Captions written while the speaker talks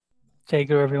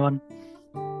Jager, everyone.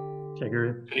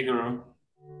 Jager.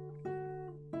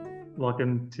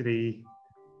 Welcome to the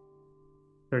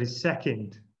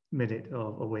 32nd minute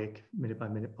of Awake Minute by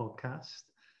Minute podcast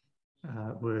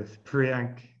with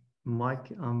Priyank,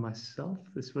 Mike, and myself.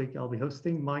 This week I'll be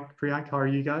hosting. Mike, Priyank, how are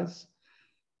you guys?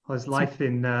 How's life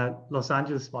in Los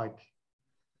Angeles, Mike?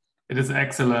 It is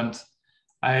excellent.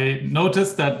 I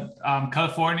noticed that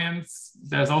Californians,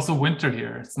 there's also winter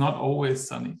here. It's not always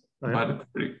sunny, but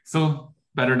still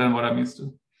better than what I'm used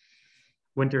to.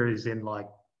 Winter is in like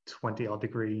 20 odd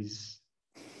degrees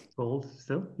cold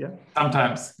still, yeah?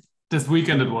 Sometimes. This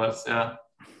weekend it was, yeah.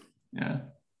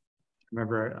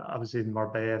 Remember, I was in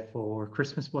Marbella for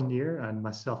Christmas one year, and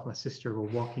myself and my sister were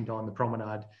walking down the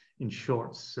promenade in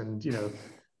shorts and,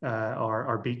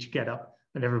 our beach get up,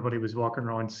 and everybody was walking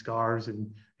around in scarves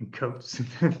and coats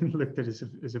and looked at us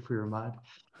as if we were mad.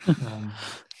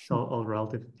 It's all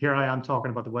relative. Here I am talking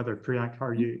about the weather. Priyank, how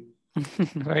are you?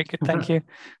 Very good, thank you.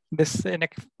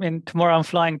 Tomorrow I'm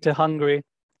flying to Hungary,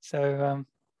 so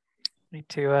need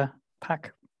to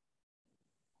pack.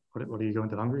 What are you going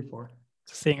to Hungary for?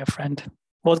 Seeing a friend.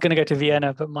 I was going to go to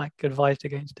Vienna, but Mike advised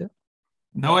against it.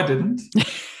 No, I didn't.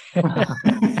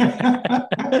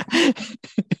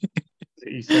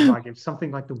 You said like it's something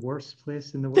like the worst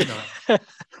place in the world.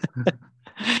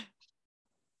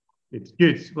 It's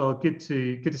good. Well, good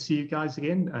to see you guys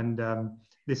again. And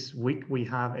this week we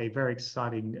have a very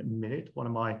exciting minute. One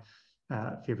of my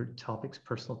favorite topics,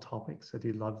 personal topics. I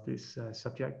do love this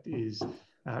subject. Is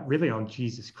really on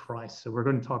Jesus Christ. So we're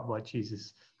going to talk about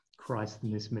Jesus Christ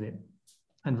in this minute,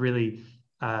 and really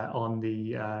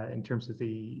in terms of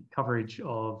the coverage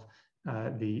of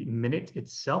the minute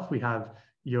itself, we have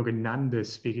Yogananda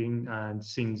speaking and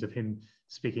scenes of him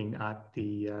speaking at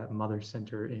the Mother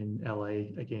Center in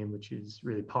LA again, which is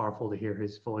really powerful to hear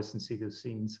his voice and see those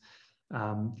scenes.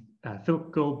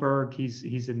 Philip Goldberg,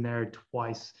 he's in there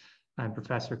twice, and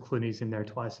Professor Clooney's in there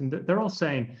twice, and they're all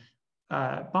saying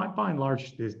by and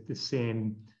large the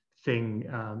same thing.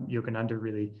 Yogananda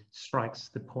really strikes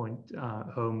the point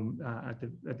home at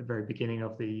the very beginning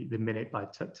of the minute by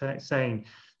saying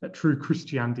that true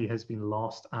Christianity has been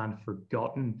lost and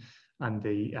forgotten, and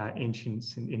the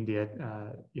ancients in India,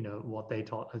 what they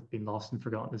taught has been lost and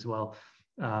forgotten as well.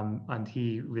 And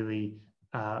he really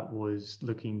was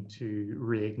looking to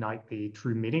reignite the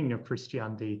true meaning of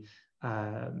Christianity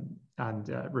and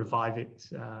revive it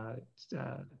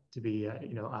to be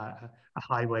a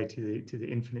highway to the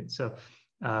infinite. So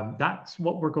that's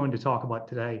what we're going to talk about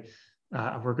today.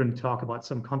 We're going to talk about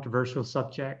some controversial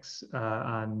subjects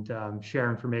and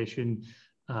share information.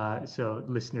 So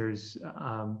listeners,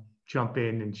 jump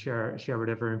in and share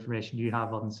whatever information you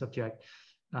have on the subject.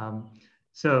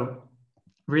 So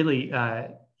really,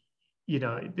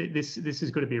 this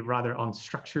is going to be a rather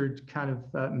unstructured kind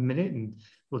of minute, and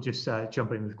we'll just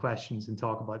jump in with questions and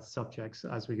talk about subjects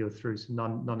as we go through. So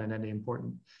none in any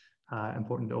important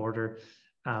order.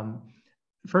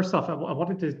 First off, I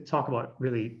wanted to talk about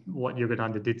really what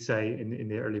Yogananda did say in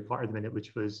the early part of the minute,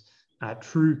 which was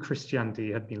true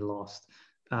Christianity had been lost.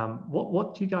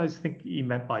 What do you guys think he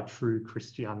meant by true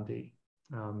Christianity?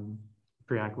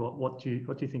 Priyank, what do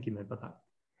you think he meant by that?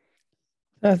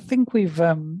 I think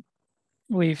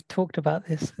we've talked about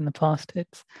this in the past.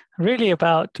 It's really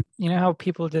about how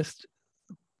people just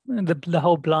the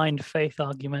whole blind faith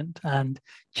argument and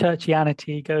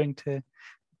churchianity, going to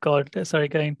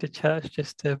church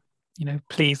just to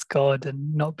please God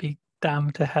and not be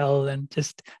damned to hell, and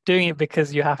just doing it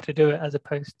because you have to do it, as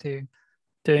opposed to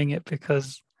doing it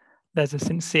because there's a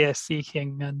sincere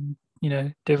seeking and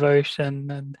devotion.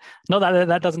 And not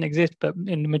that doesn't exist, but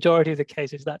in the majority of the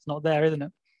cases that's not there, isn't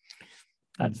it?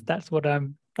 That's what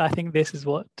I think this is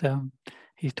what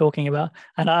he's talking about.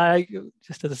 And I,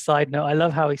 just as a side note, I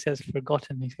love how he says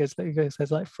forgotten. He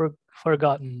says like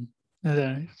forgotten. I don't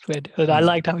know, it's weird. I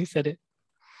liked how he said it.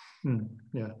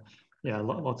 Yeah,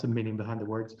 lots of meaning behind the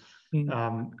words.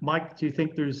 Mike, do you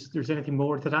think there's anything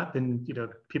more to that than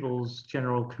people's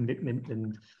general commitment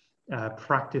and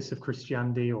practice of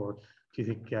Christianity, or do you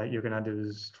think Yogananda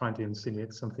was trying to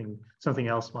insinuate something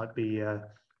else might be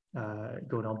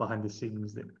going on behind the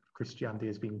scenes, that Christianity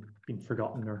has been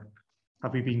forgotten, or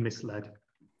have we been misled?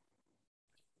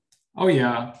 Oh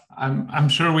yeah, I'm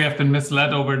sure we have been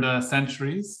misled over the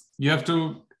centuries. You have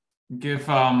to give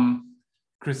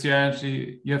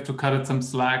Christianity, you have to cut it some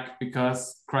slack,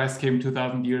 because Christ came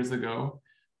 2,000 years ago,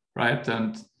 right?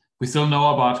 And we still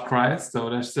know about Christ, so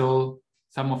there's still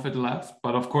some of it left,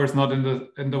 but of course not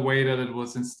in the way that it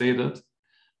was instated.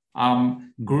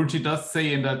 Guruji does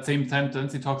say in that same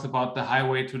sentence, he talks about the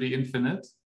highway to the infinite.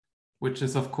 which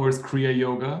is of course Kriya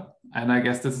Yoga. And I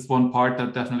guess this is one part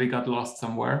that definitely got lost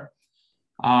somewhere.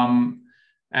 And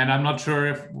I'm not sure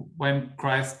if when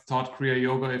Christ taught Kriya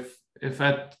Yoga, if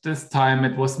at this time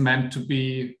it was meant to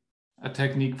be a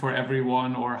technique for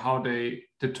everyone, or how they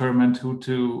determined who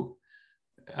to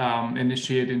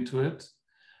initiate into it.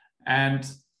 And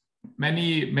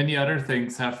many other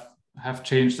things have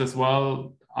changed as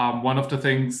well. One of the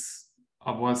things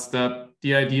was that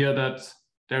the idea that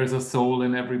there is a soul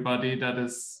in everybody that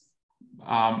is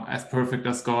as perfect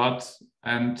as God,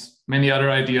 and many other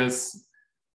ideas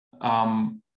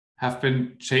have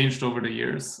been changed over the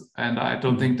years, and I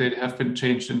don't think they have been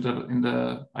changed in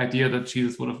the idea that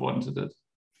Jesus would have wanted it.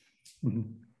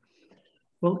 Mm-hmm.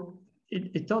 Well,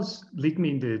 it does lead me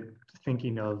into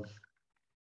thinking of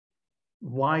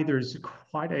why there's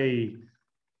quite a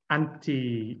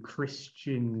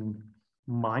anti-Christian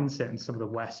mindset in some of the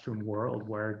Western world,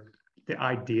 where the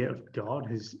idea of God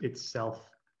has itself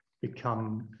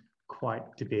become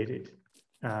quite debated.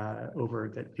 Over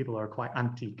that, people are quite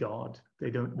anti-God. They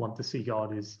don't want to see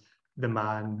God as the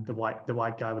man, the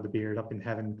white guy with a beard up in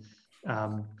heaven,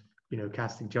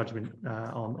 casting judgment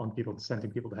on people, sending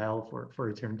people to hell for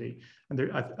eternity.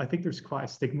 And I think there's quite a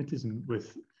stigmatism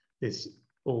with this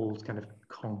old kind of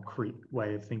concrete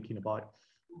way of thinking about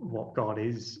what God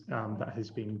is, that has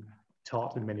been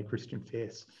taught in many Christian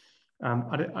faiths.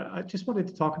 I just wanted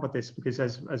to talk about this because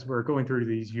as we're going through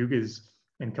these yugas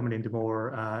and coming into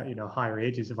more, higher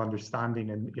ages of understanding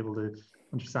and able to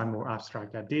understand more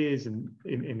abstract ideas and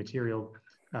immaterial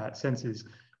senses,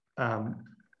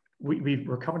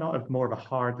 we're coming out of more of a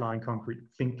hardline, concrete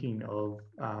thinking of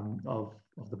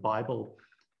the Bible,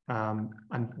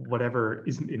 and whatever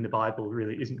isn't in the Bible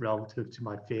really isn't relative to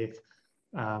my faith.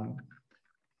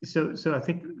 So I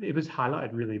think it was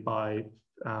highlighted really by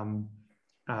one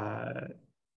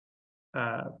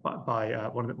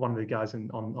of the guys on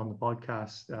the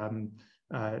podcast,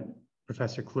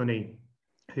 Professor Clooney,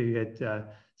 who had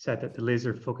said that the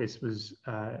laser focus was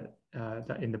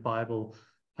that in the Bible,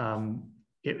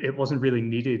 it wasn't really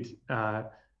needed.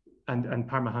 And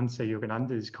Paramahansa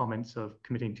Yogananda's comments of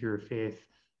committing to your faith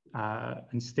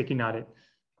and sticking at it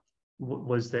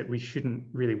was that we shouldn't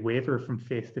really waver from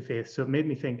faith to faith. So it made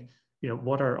me think,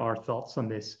 what are our thoughts on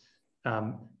this?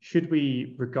 Should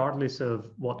we, regardless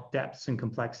of what depths and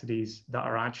complexities that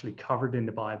are actually covered in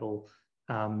the Bible,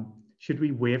 should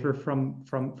we waver from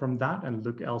that and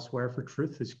look elsewhere for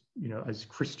truth as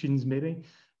Christians maybe,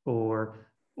 or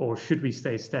should we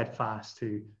stay steadfast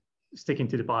to sticking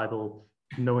to the Bible,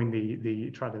 knowing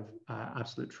the try to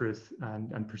absolute truth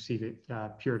and perceive it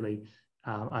purely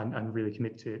and really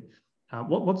commit to it?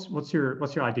 What's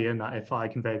your idea on that? If I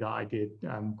convey that idea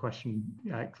question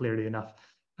clearly enough.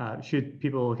 Should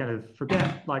people kind of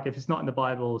forget, like if it's not in the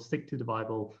Bible, stick to the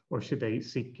Bible, or should they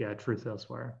seek truth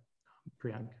elsewhere?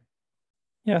 Priyank.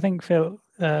 Yeah, I think Phil,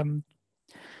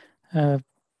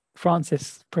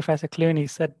 Professor Clooney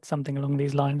said something along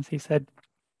these lines. He said,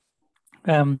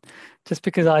 just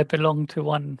because I belong to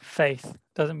one faith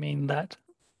doesn't mean that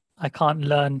I can't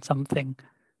learn something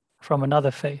from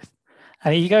another faith.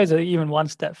 And he goes even one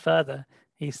step further.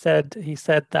 He said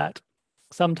that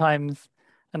sometimes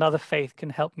another faith can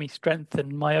help me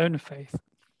strengthen my own faith.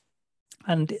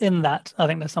 And in that, I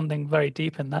think there's something very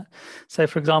deep in that. So,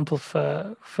 for example,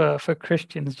 for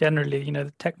Christians generally,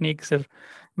 the techniques of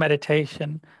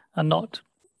meditation are not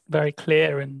very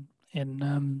clear in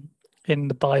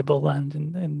the Bible and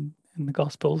in the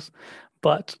Gospels,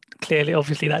 but clearly,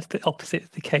 obviously, that's the opposite is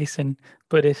the case in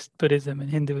Buddhism and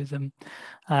Hinduism,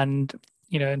 and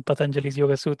in Patanjali's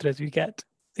Yoga Sutras, we get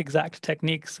exact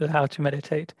techniques of how to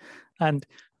meditate. And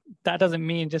that doesn't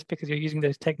mean just because you're using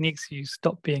those techniques, you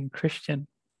stop being Christian.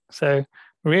 So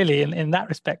really, in that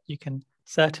respect, you can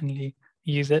certainly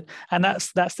use it. And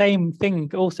that same thing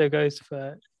also goes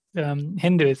for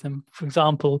Hinduism. For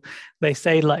example, they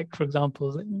say, for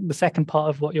example, the second part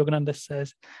of what Yogananda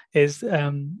says is,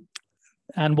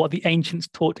 and what the ancients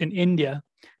taught in India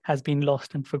has been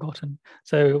lost and forgotten.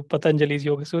 So Patanjali's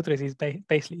Yoga Sutras, he's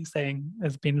basically saying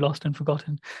has been lost and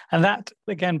forgotten. And that,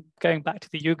 again, going back to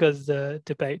the yugas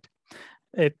debate,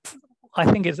 I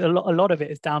think it's a lot of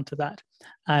it is down to that.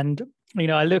 And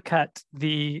I look at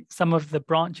some of the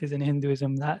branches in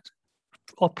Hinduism that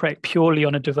operate purely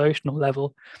on a devotional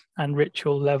level and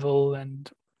ritual level,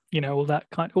 and all that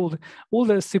all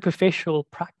the superficial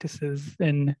practices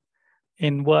in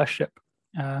worship.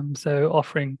 So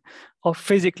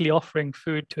physically offering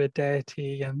food to a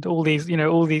deity, and all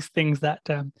these things that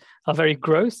are very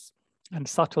gross and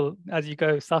subtle. As you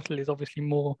go, subtle is obviously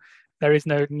more. There is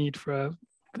no need for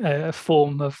a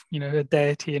form of, a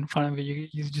deity in front of you.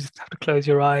 You just have to close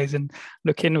your eyes and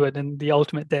look inward, and the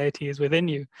ultimate deity is within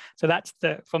you. So that's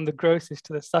from the grossest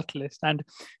to the subtlest. And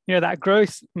that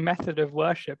gross method of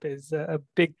worship is a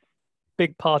big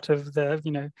part of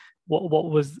the what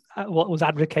was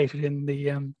advocated in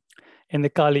the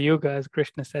Kali Yuga. As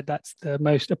Krishna said, that's the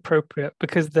most appropriate,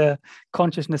 because the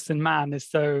consciousness in man is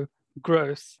so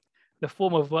gross. The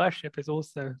form of worship is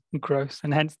also gross,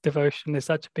 and hence devotion is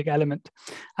such a big element.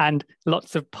 And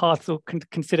lots of paths will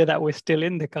consider that we're still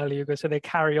in the Kali Yuga, so they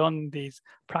carry on these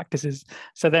practices.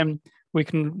 So then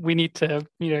we need to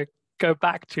go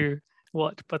back to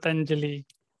what Patanjali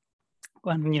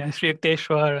and Sri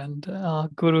Yukteswar and our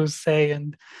gurus say,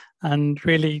 and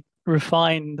really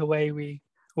refine the way we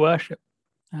worship.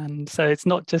 And so it's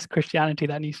not just Christianity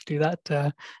that needs to do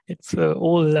that. It's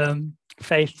all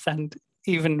faiths, and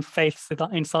even faiths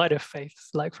inside of faiths.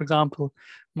 Like, for example,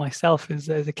 myself is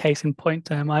a case in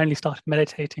point. I only started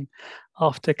meditating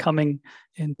after coming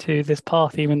into this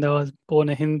path, even though I was born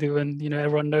a Hindu, and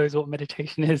everyone knows what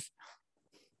meditation is.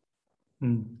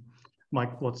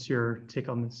 Mike, what's your take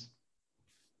on this?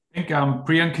 I think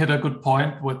Priyank hit a good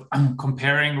point with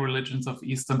comparing religions of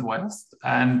East and West.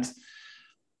 And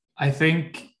I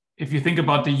think if you think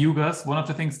about the yugas, one of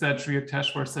the things that Sri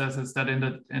Yukteswar says is that in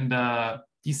the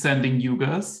descending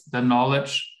yugas, the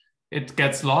knowledge, it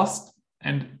gets lost,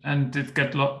 and it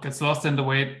gets lost in the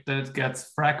way that it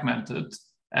gets fragmented.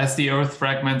 As the earth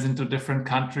fragments into different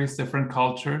countries, different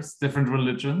cultures, different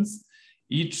religions,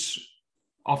 each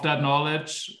of that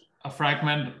knowledge, a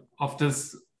fragment of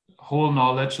this whole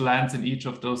knowledge lands in each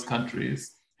of those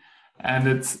countries. And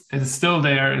it's still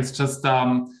there. It's just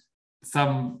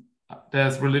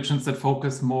there's religions that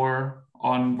focus more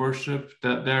on worship,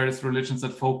 that there's religions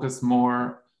that focus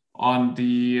more on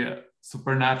the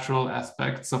supernatural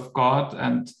aspects of God.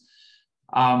 And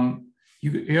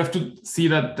you have to see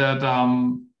that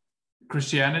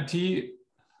Christianity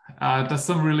does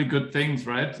some really good things,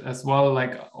 right? As well,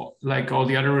 like all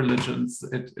the other religions,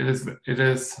 it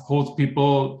holds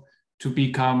people to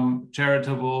become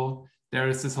charitable. There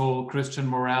is this whole Christian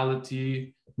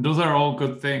morality. Those are all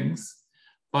good things.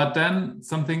 But then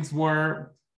some things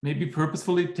were maybe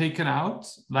purposefully taken out.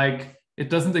 Like, it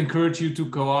doesn't encourage you to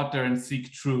go out there and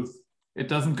seek truth. It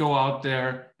doesn't go out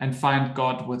there and find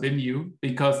God within you,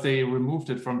 because they removed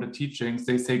it from the teachings.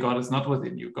 They say God is not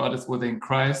within you. God is within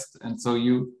Christ. And so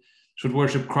you should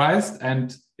worship Christ.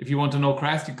 And if you want to know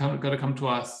Christ, you got to come to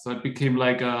us. So it became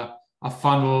like a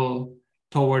funnel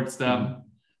towards them.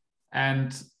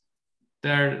 And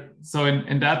so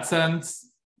in that sense,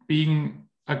 being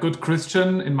a good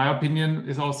Christian, in my opinion,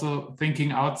 is also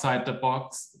thinking outside the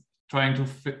box, trying to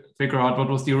figure out what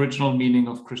was the original meaning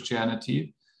of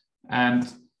Christianity.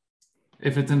 And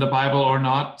if it's in the Bible or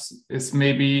not is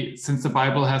maybe, since the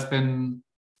Bible has been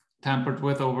tampered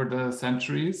with over the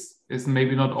centuries, is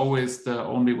maybe not always the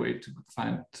only way to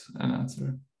find an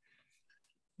answer.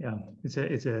 Yeah,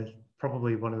 it's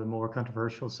probably one of the more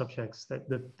controversial subjects that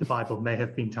the Bible may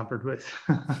have been tampered with.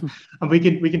 And we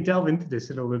can delve into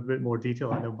this in a little bit more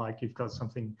detail. I know, Mike, you've got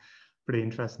something pretty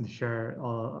interesting to share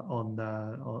on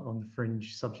the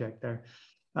fringe subject there.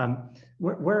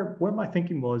 Where my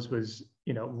thinking was,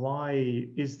 why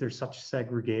is there such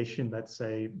segregation, let's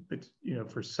say, but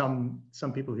for some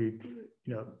people who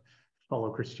follow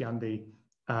Christianity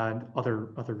and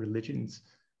other religions.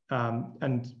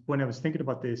 And when I was thinking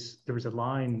about this, there was a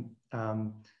line, I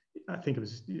think it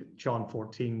was John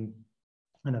 14,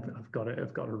 and I've got it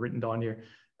written down here,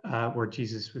 where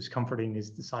Jesus was comforting his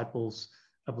disciples.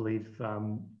 I believe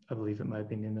it might have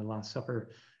been in the Last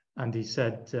Supper, and he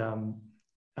said,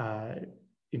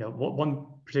 one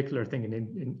particular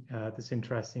thing that's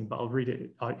interesting, but I'll read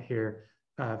it out here,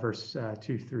 verse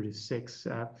 2 through to 6.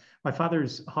 My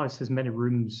Father's house has many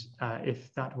rooms.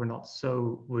 If that were not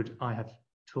so, would I have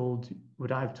told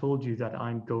you that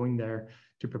I'm going there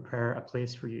to prepare a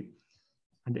place for you?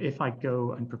 And if I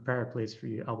go and prepare a place for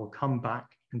you, I will come back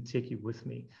and take you with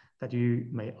me, that you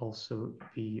may also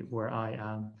be where I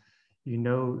am. You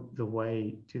know the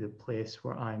way to the place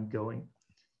where I am going.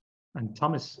 And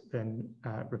Thomas then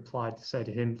replied to say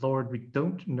to him, Lord, we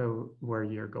don't know where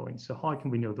you're going, so how can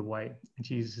we know the way? And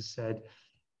Jesus said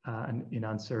in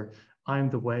answer, I am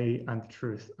the way and the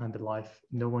truth and the life.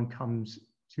 No one comes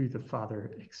to the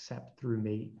Father except through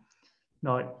me.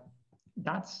 Now,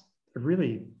 that's a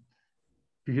really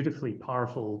beautifully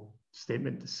powerful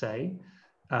statement to say.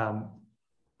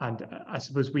 And I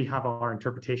suppose we have our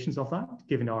interpretations of that,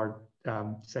 given our,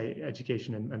 say,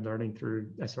 education and learning through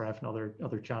SRF and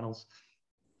other channels.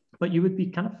 But you would be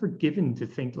kind of forgiven to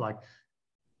think like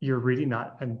you're reading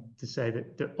that and to say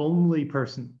that the only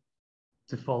person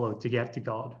to follow to get to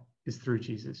God is through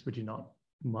Jesus. Would you not,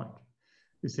 Mike?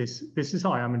 This is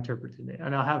how I'm interpreting it.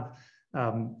 And I have,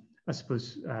 I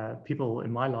suppose, people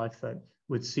in my life that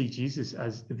would see Jesus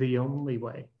as the only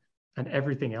way, and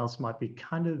everything else might be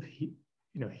kind of,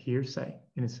 hearsay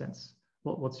in a sense.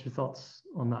 What's your thoughts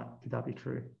on that? Could that be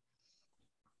true?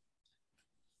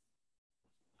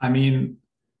 I mean,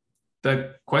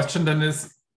 the question then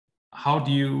is, how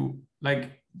do you,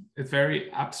 like, it's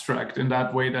very abstract in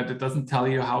that way that it doesn't tell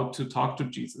you how to talk to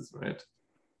Jesus, right?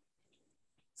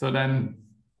 So then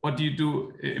what do you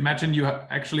do? Imagine you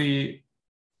actually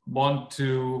want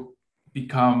to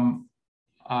become,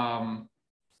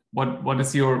 what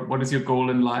is your goal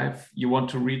in life? You want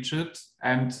to reach it,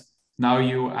 and now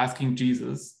you're asking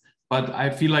Jesus. But I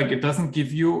feel like it doesn't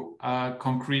give you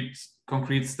concrete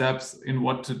steps in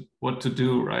what to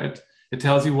do, right? It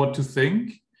tells you what to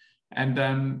think, and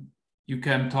then you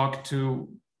can talk to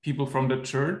people from the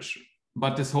church.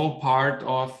 But this whole part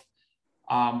of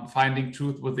finding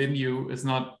truth within you is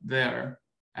not there,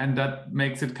 and that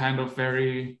makes it kind of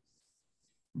very,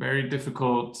 very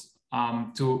difficult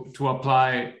to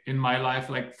apply in my life.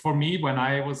 Like for me, when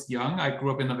I was young, I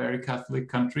grew up in a very Catholic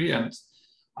country, and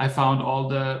I found all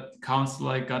the counsel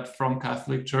I got from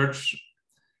Catholic Church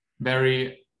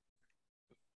very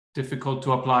difficult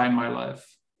to apply in my life.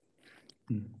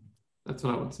 That's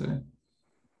what I would say.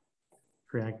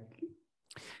 Greg?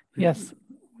 Yes.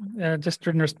 Just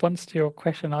in response to your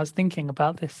question, I was thinking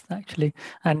about this actually,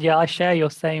 and yeah, I share your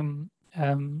same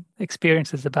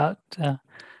experiences about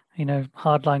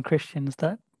hardline Christians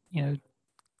that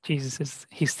Jesus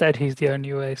he said he's the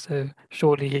only way, so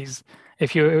surely he's,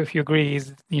 if you agree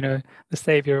he's the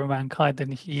savior of mankind,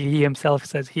 then he himself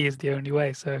says he is the only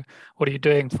way. So what are you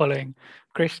doing following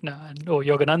Krishna or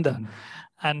Yogananda?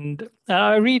 And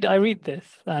I read this,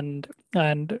 and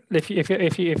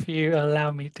if you allow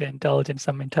me to indulge in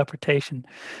some interpretation.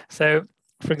 So,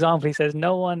 for example, he says,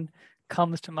 "No one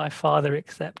comes to my Father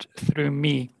except through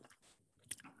me."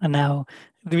 And now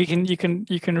you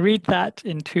can read that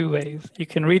in two ways. You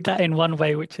can read that in one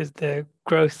way, which is the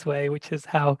gross way, which is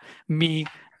how him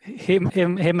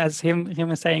is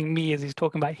saying me, as he's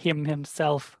talking about him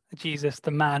himself, Jesus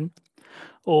the man,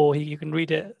 or you can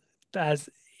read it as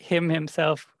him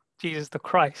himself, Jesus the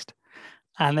Christ.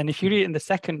 And then if you read it in the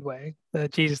second way,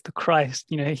 Jesus the Christ,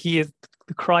 he is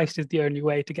the Christ is the only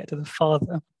way to get to the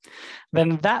Father,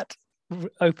 then that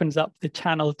opens up the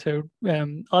channel to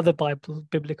other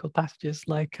biblical passages,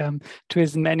 like to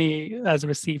as many as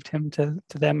received him, to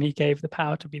them he gave the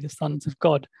power to be the sons of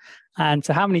God. And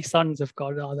so how many sons of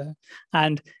God are there?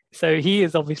 And so he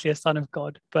is obviously a son of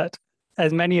God, but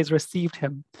as many as received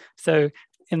him. So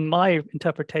in my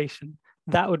interpretation,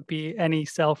 that would be any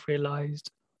self-realized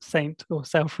saint or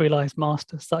self-realized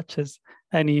master, such as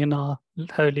any in our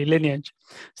holy lineage.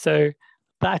 So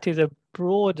that is a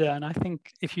broader, and I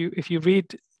think if you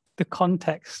read the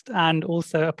context and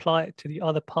also apply it to the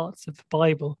other parts of the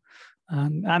Bible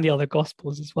and the other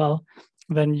Gospels as well,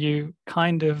 then you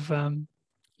kind of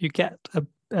you get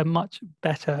a much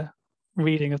better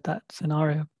reading of that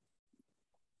scenario.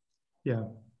 Yeah,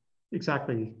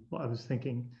 exactly what I was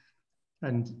thinking.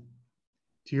 And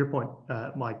to your point,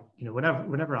 Mike,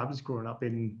 whenever I was growing up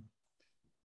in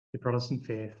the Protestant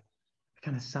faith, I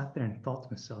kind of sat there and thought to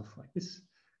myself, like, this,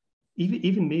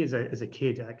 even me as a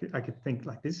kid, I could think,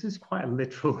 like, this is quite a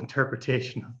literal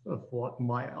interpretation of what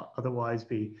might otherwise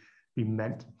be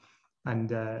meant.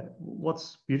 And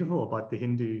what's beautiful about the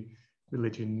Hindu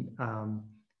religion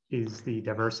is the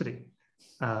diversity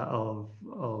of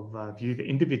view, the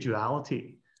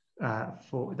individuality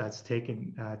that's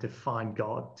taken to find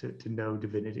God, to know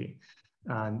divinity,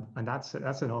 and that's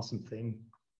an awesome thing.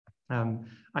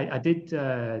 I did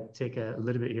take a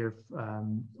little bit here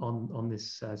on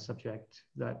this subject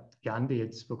that Gandhi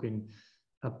had spoken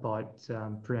about.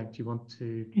 Priyank, do you want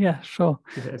to? Yeah, sure.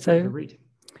 Give it a bit of a read?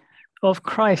 Of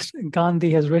Christ,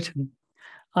 Gandhi has written,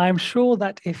 "I am sure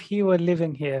that if he were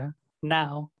living here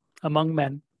now among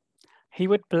men, he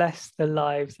would bless the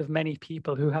lives of many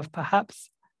people who have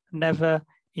perhaps never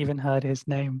even heard his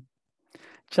name.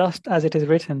 Just as it is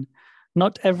written,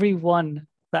 not every one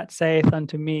that saith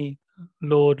unto me,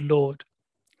 Lord, Lord,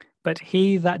 but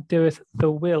he that doeth the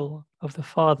will of the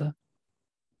Father."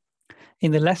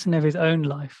 In the lesson of his own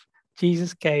life,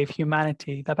 Jesus gave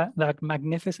humanity that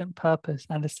magnificent purpose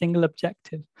and a single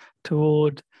objective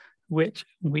toward which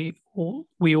we all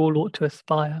ought to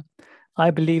aspire. I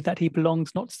believe that he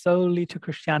belongs not solely to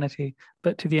Christianity,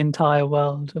 but to the entire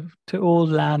world, to all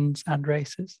lands and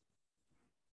races.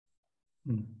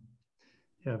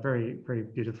 Yeah, very, very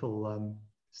beautiful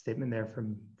statement there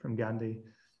from Gandhi.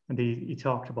 And he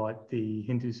talked about the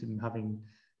Hinduism having,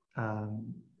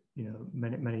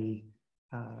 many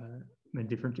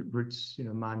different roots.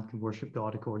 Man can worship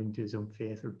God according to his own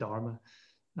faith or dharma,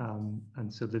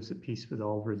 and so lives at peace with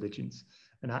all religions.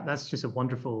 And that's just a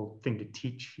wonderful thing to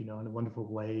teach, and a wonderful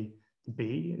way to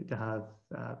be, to have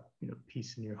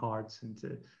peace in your hearts, and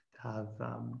to have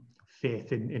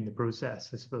faith in the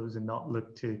process, I suppose, and not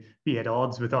look to be at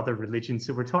odds with other religions.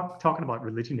 So we're talking about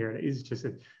religion here, and it is just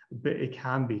it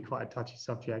can be quite a touchy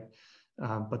subject,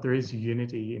 but there is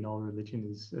unity in all religion,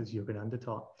 as Yogananda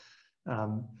taught.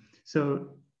 So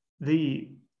the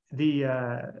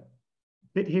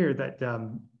bit here that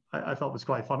I thought was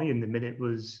quite funny in the minute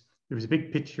was, there was a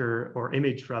big picture, or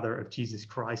image rather, of Jesus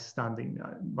Christ standing,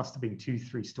 must have been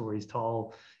 2-3 stories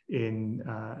tall, in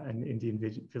an Indian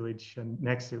village, and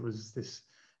next to it was this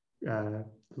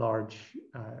large,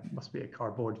 must be a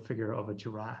cardboard figure of a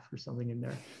giraffe or something in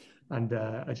there. And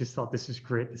I just thought this was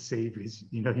great to see, because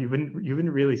you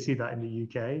wouldn't really see that in the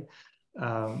UK,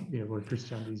 where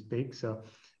Christianity is big. So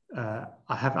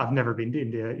I've never been to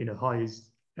India. How is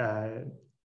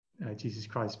Jesus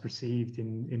Christ perceived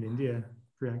in India,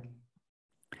 Priyank?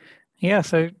 Yeah,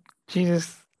 so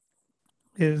Jesus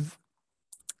is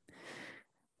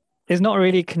not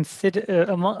really considered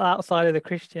outside of the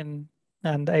Christian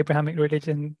and Abrahamic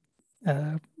religions,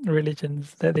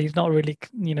 that he's not really,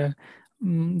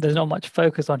 there's not much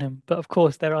focus on him. But of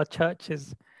course, there are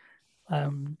churches.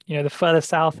 The further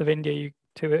south of India you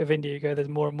go, there's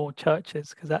more and more churches,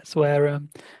 because that's where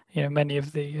many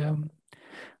of the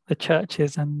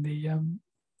churches and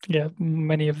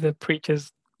many of the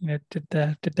preachers did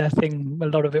their thing. A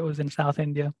lot of it was in South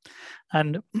India,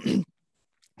 and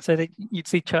so you'd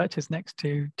see churches next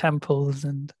to temples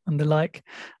and the like.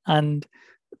 And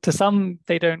to some,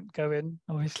 they don't go in.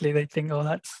 Obviously, they think, oh,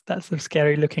 that's a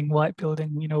scary looking white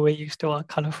building. We're used to our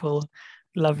colourful,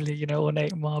 lovely,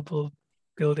 ornate marble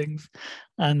buildings,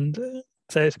 and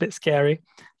so it's a bit scary.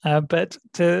 But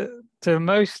to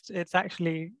most, it's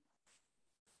actually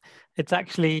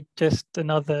just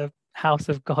another house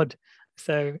of God.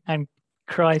 So, and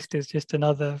Christ is just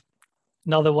another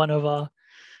one of our,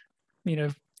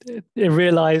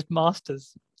 realized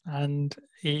masters. And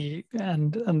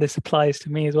this applies to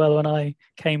me as well. When I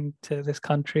came to this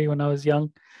country when I was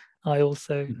young, I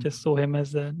also just saw him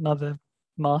as another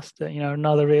master,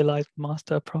 another realized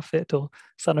master, prophet, or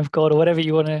son of God, or whatever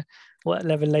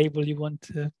label you want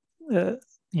to,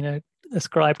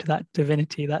 ascribe to that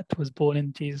divinity that was born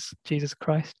in Jesus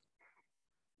Christ.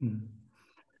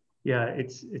 Yeah,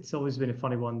 it's always been a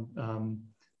funny one.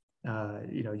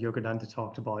 Yogananda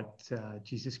talked about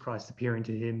Jesus Christ appearing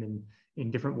to him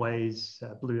in different ways,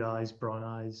 blue eyes, brown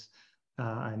eyes,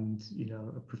 and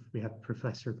we had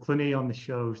Professor Clooney on the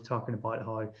show talking about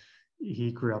how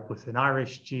he grew up with an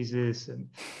Irish Jesus, and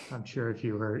I'm sure if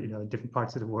you were in different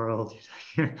parts of the world,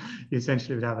 you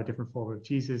essentially would have a different form of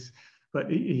Jesus.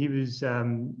 But he was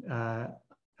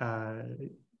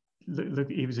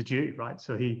he was a Jew, right?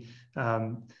 So he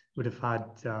would have had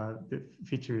the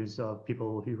features of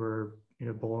people who were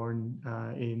born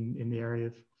in the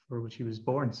area for which he was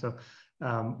born. So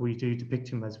we do depict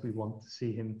him as we want to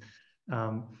see him.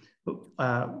 But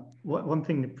one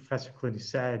thing that Professor Clooney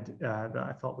said that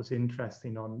I thought was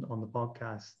interesting on the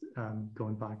podcast,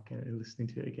 going back and listening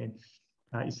to it again,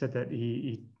 he said that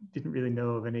he didn't really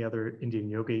know of any other Indian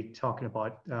yogi talking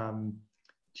about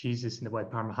Jesus in the way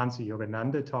Paramahansa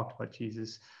Yogananda talked about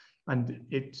Jesus. And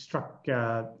it struck,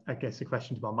 I guess, a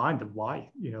question to my mind of why.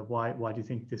 Why do you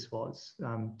think this was?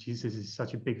 Jesus is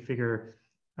such a big figure,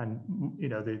 and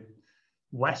the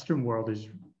Western world is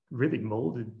really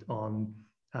molded on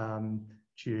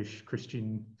Jewish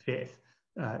Christian faith.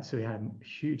 So he had a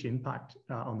huge impact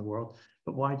on the world.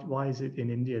 But why is it in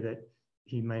India that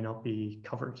he may not be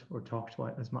covered or talked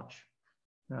about as much?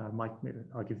 Mike, maybe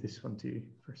I'll give this one to you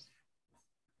first.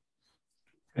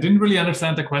 I didn't really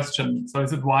understand the question. So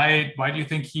is it why do you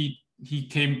think he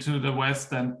came to the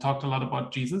West and talked a lot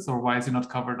about Jesus, or why is he not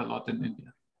covered a lot in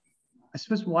India? I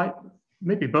suppose why,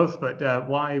 maybe both, but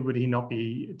why would he not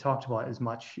be talked about as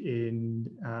much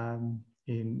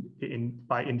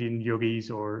by Indian yogis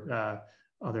or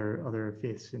other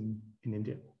faiths in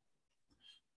India?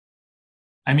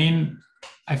 I mean,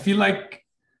 I feel like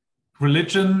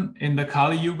religion in the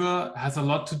Kali Yuga has a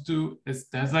lot to do,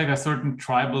 there's like a certain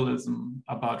tribalism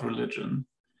about religion.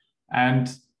 And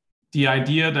the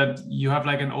idea that you have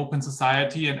like an open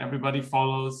society and everybody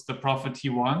follows the prophet he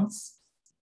wants,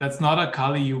 that's not a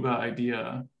Kali Yuga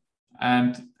idea.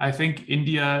 And I think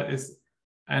India is,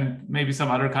 and maybe some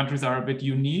other countries are a bit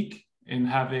unique in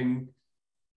having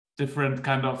different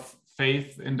kind of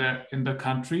faith in the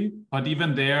country. But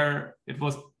even there, it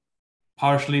was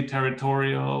partially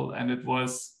territorial, and it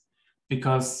was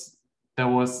because there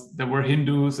were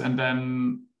Hindus, and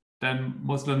then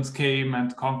Muslims came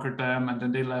and conquered them, and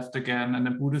then they left again, and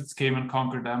then Buddhists came and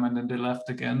conquered them, and then they left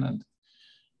again,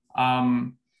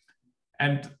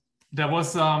 and there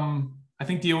was I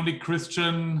think the only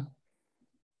Christian.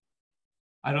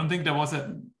 I don't think there was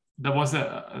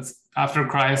after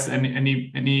Christ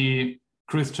any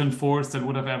Christian force that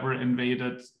would have ever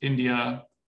invaded India.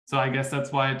 So I guess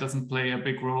that's why it doesn't play a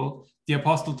big role. The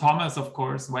Apostle Thomas, of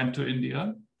course, went to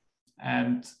India,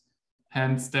 and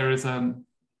hence there is a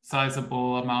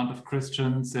sizable amount of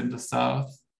Christians in the south,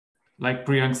 like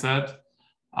Priyank said.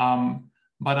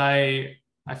 But I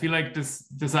feel like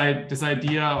this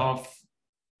idea of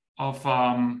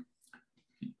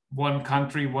one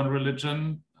country, one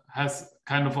religion has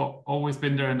kind of always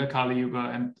been there in the Kali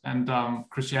Yuga, and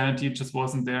Christianity just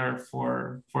wasn't there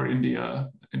for India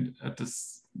at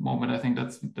this moment. I think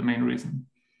that's the main reason.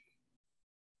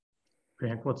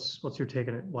 Priyank, what's your take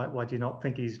on it? Why do you not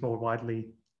think he's more widely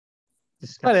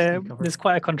discussed? It's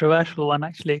quite a controversial one,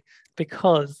 actually,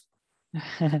 because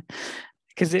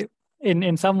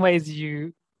in some ways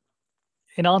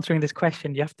in answering this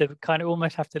question, you have to kind of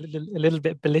almost have to a little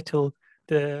bit belittle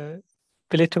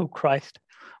Christ,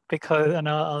 because, and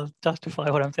I'll justify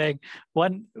what I'm saying.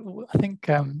 I think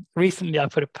recently I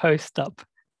put a post up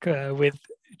with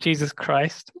Jesus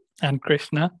Christ and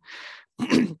Krishna.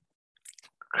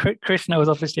 Krishna was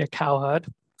obviously a cowherd,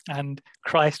 and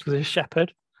Christ was a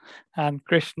shepherd. And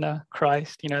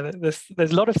Christ,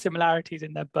 there's a lot of similarities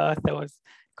in their birth. There was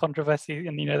controversy,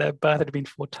 and their birth had been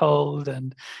foretold,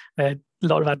 and a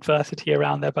lot of adversity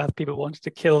around their birth. People wanted to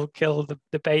kill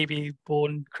the baby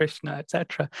born Krishna,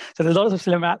 etc. So there's a lot of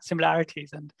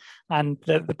similarities, and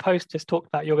the post just talked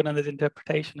about Yogananda's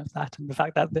interpretation of that, and the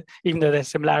fact that even though their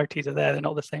similarities are there, they're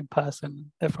not the same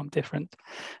person. They're from different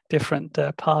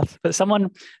paths. But so I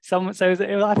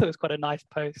thought it was quite a nice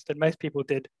post, and most people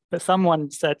did. But someone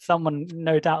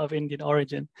no doubt of Indian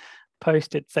origin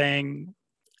posted saying,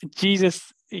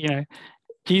 Jesus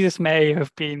may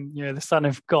have been, the Son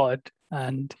of God,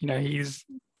 and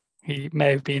he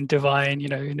may have been divine,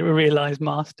 a realized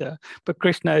master, but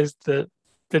Krishna is the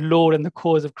Lord and the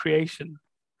cause of creation.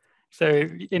 So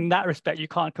in that respect, you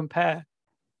can't compare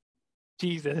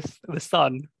Jesus, the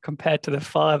Son, compared to the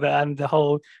Father and the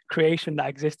whole creation that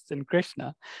exists in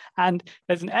Krishna. And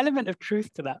there's an element of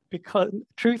truth to that, because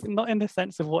truth not in the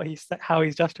sense of how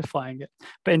he's justifying it,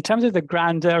 but in terms of the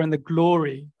grandeur and the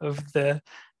glory of the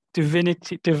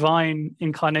divine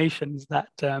incarnations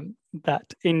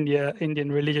that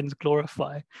Indian religions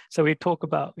glorify. So we talk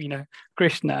about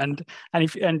Krishna, and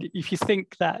if you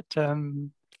think that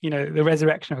the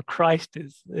resurrection of Christ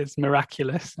is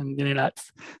miraculous, and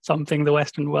that's something the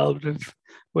Western world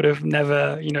would have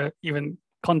never even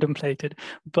contemplated,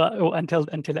 but until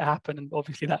it happened, and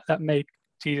obviously that made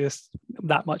Jesus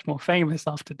that much more famous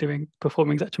after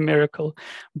performing such a miracle.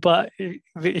 But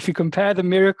if you compare the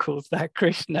miracles that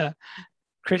Krishna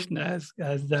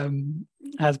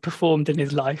has performed in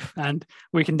his life, and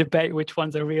we can debate which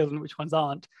ones are real and which ones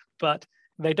aren't, but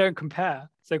they don't compare.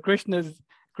 So Krishna's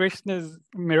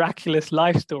miraculous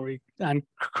life story and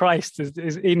Christ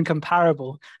is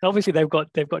incomparable. And obviously they've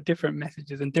got different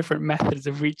messages and different methods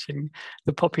of reaching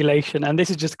the population, and this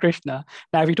is just Krishna.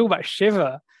 Now if you talk about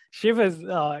Shiva's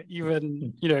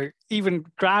even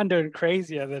grander and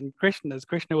crazier than Krishna's.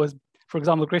 For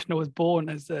example, Krishna was born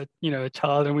as a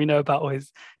child, and we know about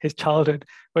his childhood,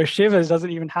 where Shiva doesn't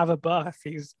even have a birth.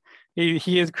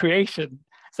 He is creation.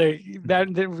 So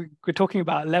then we're talking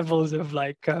about levels of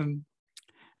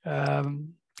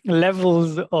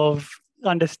levels of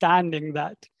understanding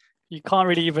that you can't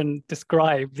really even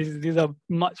describe. These are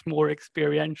much more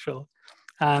experiential.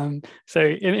 So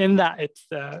in that, it's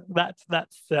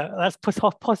that's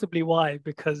possibly why,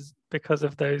 because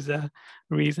of those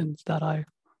reasons that I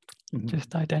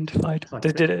just identified.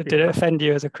 Did it offend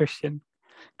you as a Christian,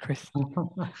 Chris?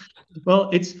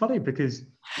 Well, it's funny because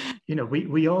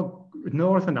we all,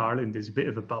 Northern Ireland is a bit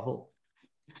of a bubble,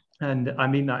 and I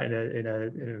mean that in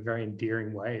a very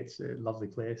endearing way. It's a lovely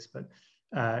place, but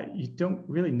you don't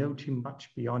really know too much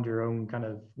beyond your own kind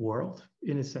of world,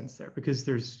 in a sense, there, because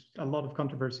there's a lot of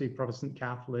controversy, Protestant,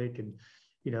 Catholic, and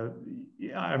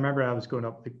I remember I was going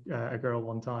up with a girl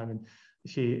one time, and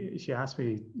she asked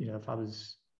me if I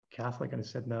was Catholic, and I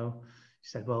said no. She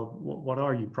said, "Well, what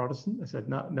are you, Protestant?" I said,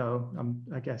 "No, I'm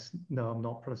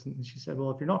not Protestant." And she said,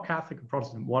 "Well, if you're not Catholic or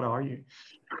Protestant, what are you?"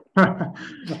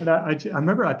 And I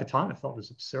remember at the time I thought it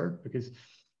was absurd, because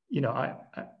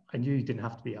I knew you didn't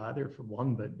have to be either, for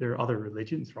one, but there are other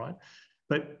religions, right?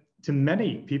 But to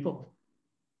many people,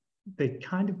 they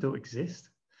kind of don't exist.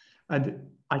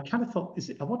 And I kind of thought,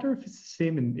 I wonder if it's the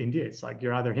same in India. It's like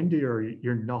you're either Hindu or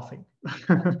you're nothing.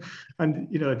 And,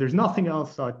 there's nothing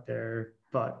else out there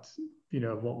but,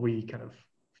 what we kind of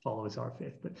follow as our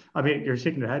faith. But I mean, you're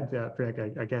shaking your head,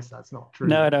 Priyank. I guess that's not true.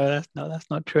 No, that's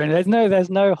not true. And there's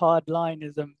no hard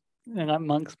lineism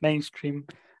amongst mainstream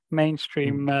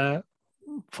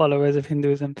followers of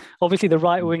Hinduism. Obviously, the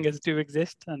right wingers do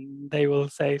exist, and they will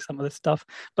say some of the stuff.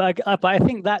 But I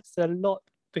think that's a lot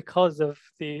because of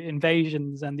the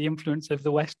invasions and the influence of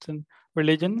the Western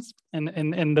religions and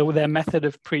in their method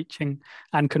of preaching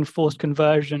and forced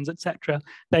conversions, etc.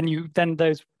 Then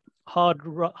those hard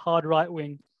right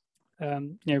wing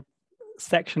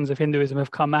sections of Hinduism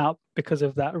have come out because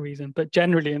of that reason. But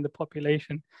generally in the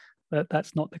population,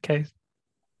 that's not the case.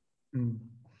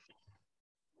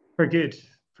 Very good,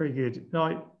 very good.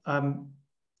 Now,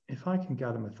 if I can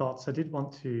gather my thoughts, I did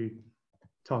want to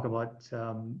talk about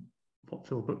what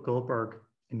Philip Goldberg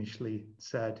initially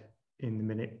said in the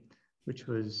Minute, which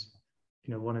was,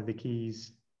 one of the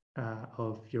keys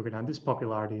of Yogananda's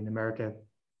popularity in America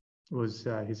was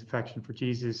his affection for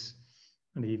Jesus,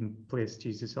 and he even placed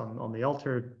Jesus on the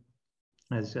altar,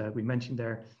 as we mentioned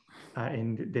there,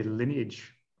 in the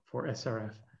lineage for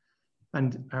SRF.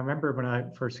 And I remember when I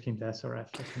first came to SRF,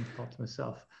 I kind of thought to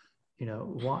myself,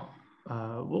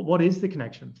 what is the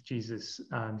connection to Jesus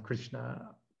and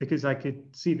Krishna? Because I could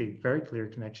see the very clear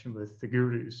connection with the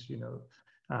gurus,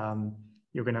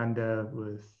 Yogananda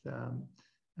with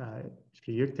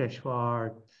Shri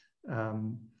Yukteswar,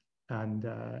 and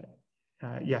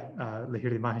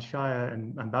Lahiri Mahashaya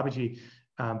and Babaji,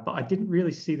 but I didn't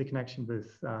really see the connection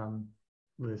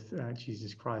with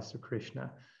Jesus Christ or Krishna.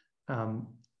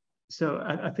 So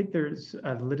I think there's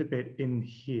a little bit in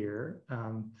here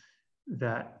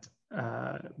that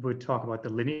would talk about the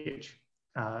lineage.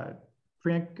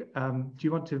 Priyank, do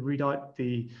you want to read out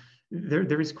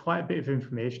there is quite a bit of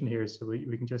information here, so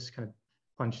we can just kind of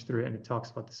punch through it, and it talks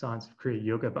about the science of Kriya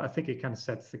Yoga, but I think it kind of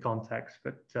sets the context,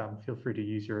 but feel free to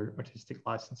use your artistic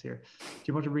license here. Do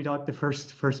you want to read out the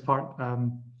first part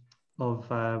of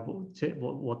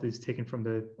what is taken from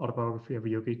the autobiography of a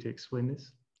yogi to explain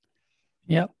this?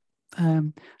 Yeah.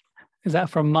 Is that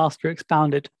from Master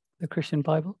Expounded, the Christian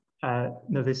Bible?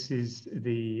 No, this is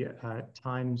the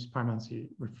times Paramahansa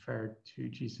referred to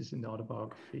Jesus in the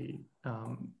autobiography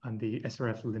and the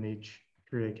SRF lineage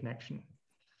Kriya connection.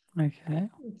 Okay.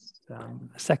 It's, the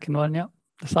second one, yeah.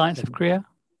 The Science of Kriya?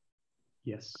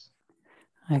 Yes.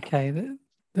 Okay.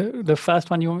 The first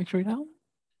one you want me to read out?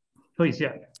 Please,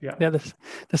 yeah.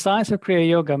 The science of Kriya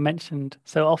Yoga, mentioned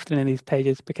so often in these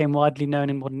pages, became widely known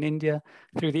in modern India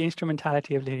through the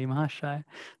instrumentality of Lahiri Mahashaya.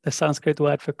 The Sanskrit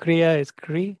word for Kriya is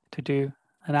Kri, to do,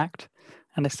 an act,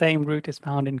 and the same root is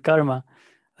found in Karma,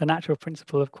 the natural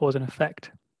principle of cause and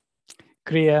effect.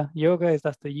 Kriya Yoga is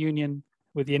thus the union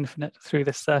with the infinite through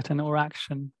the certain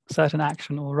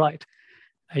action or rite.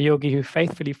 A yogi who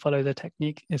faithfully follows the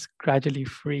technique is gradually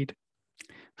freed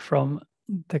from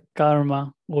the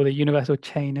karma, or the universal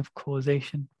chain of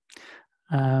causation.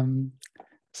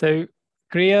 So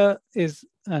Kriya is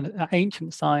an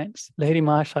ancient science. Lahiri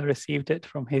Mahashaya received it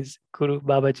from his Guru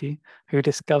Babaji, who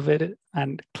discovered it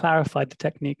and clarified the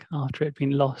technique after it had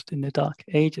been lost in the Dark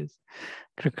Ages.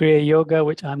 Kriya Yoga,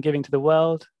 which I'm giving to the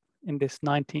world in this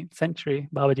 19th century,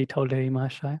 Babaji told Lahiri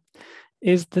Mahashaya,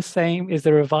 is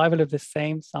the revival of the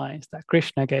same science that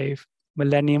Krishna gave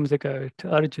millenniums ago to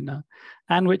Arjuna,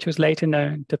 and which was later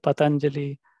known to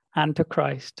Patanjali and to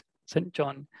Christ, St.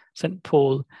 John, St.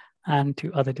 Paul, and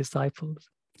to other disciples.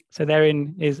 So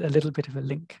therein is a little bit of a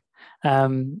link.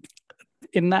 In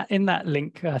that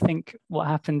link, I think what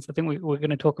happens, I think we're going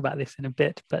to talk about this in a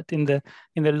bit, but in the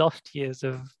lost years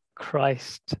of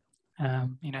Christ,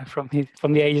 from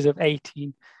the ages of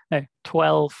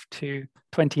 12 to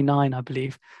 29, I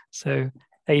believe. So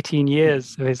 18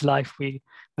 years of his life,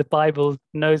 the Bible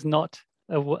knows not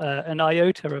an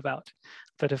iota about,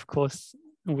 but of course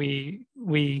we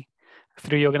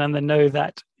through Yogananda know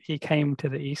that he came to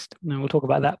the East, and we'll talk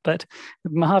about that. But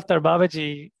Mahavatar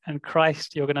Babaji and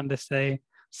Christ, Yogananda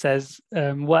says,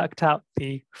 worked out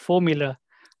the formula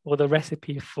or the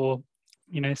recipe for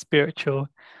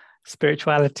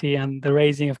spirituality and the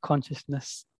raising of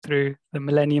consciousness through the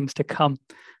millenniums to come,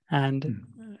 and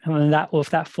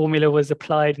that formula was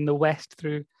applied in the West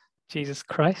through Jesus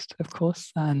Christ, of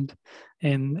course, and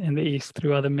in the East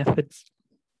through other methods.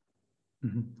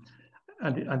 Mm-hmm.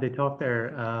 And they talk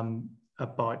there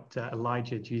about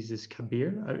Elijah Jesus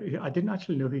Kabir. I didn't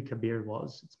actually know who Kabir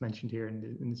was. It's mentioned here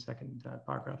in the second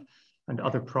paragraph. And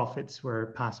other prophets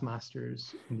were past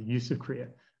masters in the use of Kriya,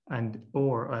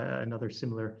 or another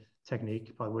similar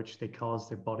technique by which they cause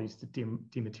their bodies to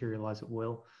dematerialize at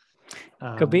will.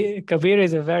 Kabir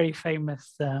is a very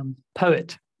famous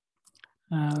poet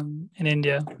in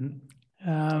India.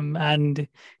 And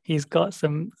he's got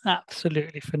some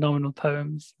absolutely phenomenal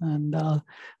poems, and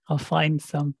I'll find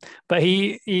some. But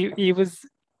he was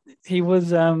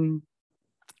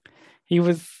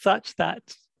such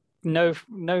that no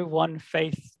one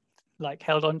faith like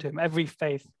held on to him. Every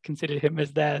faith considered him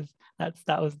as theirs.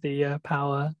 That was the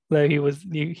power. Though he was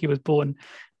born,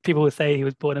 people would say he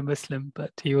was born a Muslim,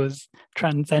 but he was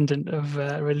transcendent of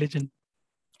religion.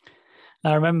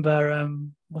 I remember,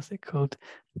 what's it called?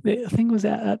 I think it was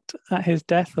at his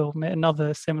death, or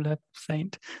another similar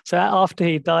saint. So after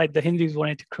he died, the Hindus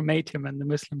wanted to cremate him and the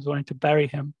Muslims wanted to bury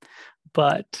him.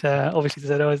 But obviously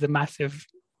there was a massive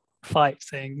fight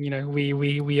saying,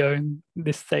 we own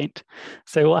this saint.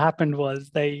 So what happened was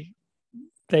they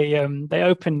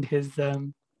opened his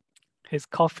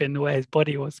coffin where his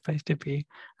body was supposed to be,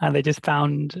 and they just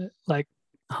found like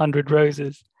 100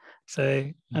 roses. So,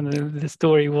 and the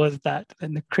story was that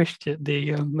then the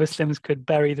Muslims could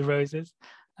bury the roses,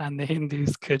 and the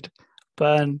Hindus could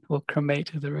burn or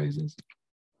cremate the roses.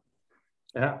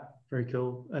 Yeah, very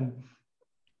cool. And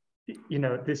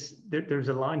there's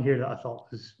a line here that I thought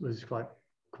was quite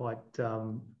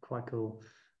cool.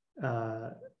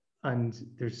 And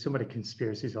there's so many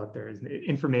conspiracies out there, isn't it?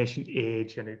 Information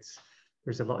age, and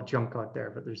there's a lot of junk out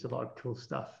there, but there's a lot of cool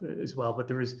stuff as well. But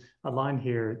there was a line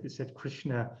here that said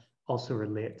Krishna also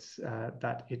relates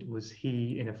that it was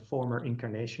he in a former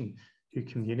incarnation who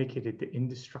communicated the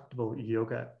indestructible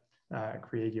yoga,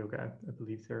 Kriya Yoga, I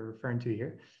believe they're referring to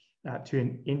here, to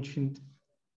an ancient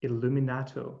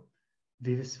Illuminato,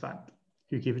 Vivasvat,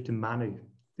 who gave it to Manu,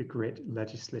 the great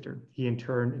legislator. He in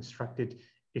turn instructed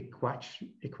Ikshvaku,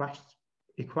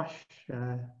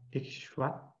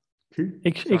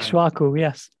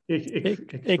 yes.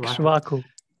 Ikshvaku,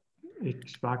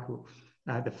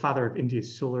 the father of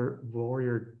India's solar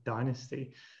warrior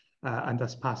dynasty, and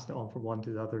thus passed it on from one to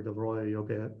the other. The royal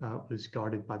yoga was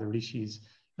guarded by the rishis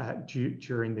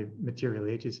during the material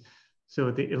ages.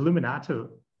 So the Illuminato,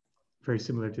 very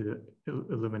similar to the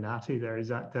Illuminati there. Is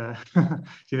that, do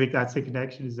you think that's the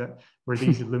connection? Is that, were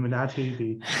these Illuminati,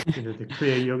 the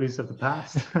Kriya Yogis of the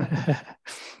past?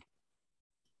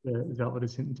 Is that what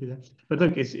it's hinting to there? But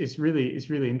look, it's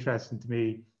really interesting to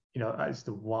me, as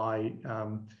to why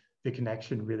the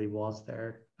connection really was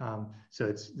there. So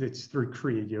it's through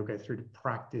Kriya Yoga, through the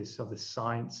practice of the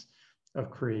science of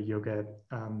Kriya Yoga.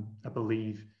 I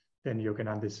believe then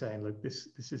Yogananda is saying, look, this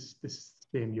is this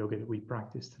same yoga that we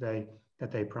practice today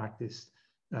that they practiced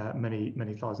many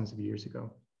thousands of years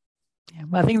ago. Yeah,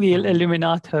 well, I think the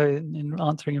Illuminato, in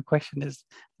answering your question, is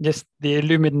just the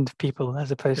illumined people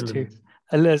as opposed to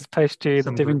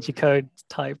the Da Vinci Code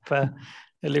type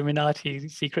Illuminati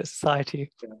secret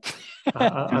society. Yeah.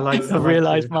 I like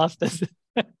realized masters.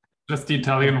 Just the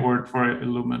Italian word for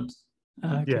illumined.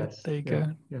 Okay, yes, there you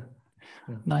go. Yeah.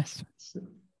 Nice.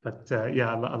 But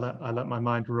I let my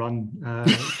mind run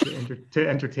to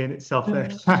entertain itself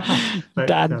there. But,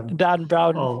 Dan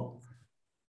Brown. All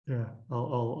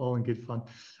in good fun.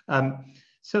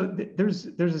 So there's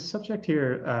a subject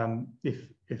here.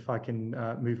 If I can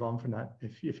move on from that,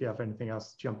 if you have anything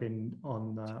else to jump in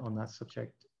on that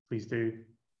subject, please do.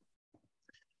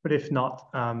 But if not,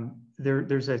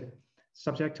 there's a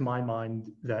subject to my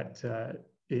mind that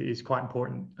is quite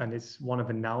important, and it's one of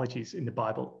analogies in the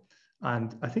Bible.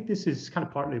 And I think this is kind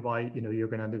of partly why,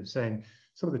 Yogananda was saying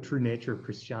some of the true nature of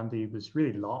Christianity was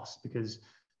really lost, because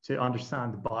to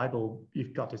understand the Bible,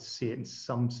 you've got to see it in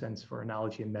some sense for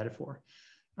analogy and metaphor.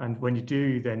 And when you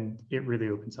do, then it really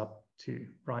opens up to you,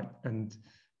 right? And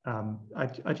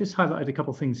I just highlighted a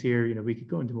couple of things here. We could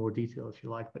go into more detail if you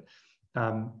like, but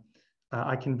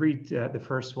I can read the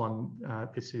first one.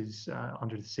 This is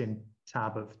under the same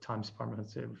tab of Times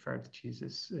Permanence. It referred to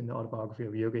Jesus in the autobiography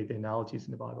of Yogi, the analogies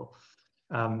in the Bible.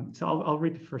 So I'll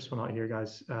read the first one out here,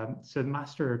 guys. So the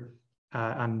Master,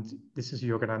 and this is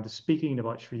Yogananda speaking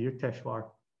about Sri Yukteswar.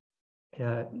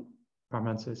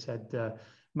 Paramahansa said,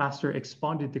 Master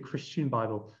expounded the Christian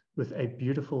Bible with a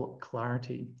beautiful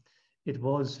clarity. It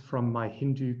was from my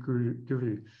Hindu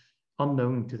guru,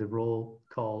 unknown to the roll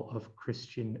call of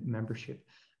Christian membership,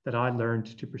 that I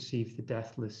learned to perceive the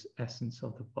deathless essence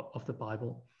of the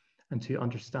Bible and to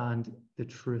understand the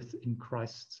truth in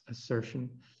Christ's assertion.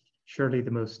 Surely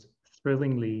the most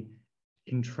thrillingly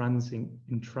intransigent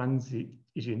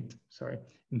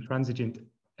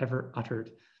ever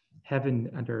uttered. Heaven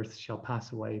and earth shall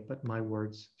pass away, but my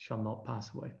words shall not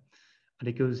pass away. And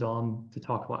it goes on to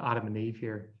talk about Adam and Eve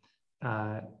here.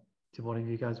 Do one of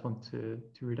you guys want to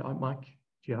read it out, Mike?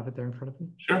 Do you have it there in front of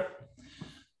you? Sure.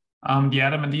 The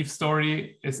Adam and Eve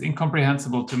story is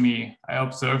incomprehensible to me. I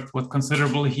observed with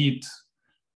considerable heat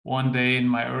one day in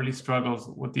my early struggles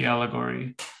with the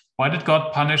allegory. Why did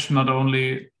God punish not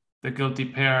only the guilty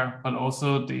pair, but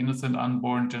also the innocent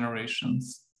unborn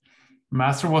generations?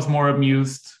 Master was more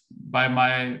amused by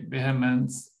my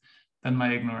vehemence than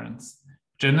my ignorance.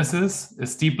 Genesis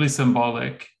is deeply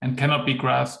symbolic and cannot be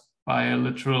grasped by a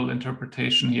literal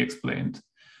interpretation, he explained.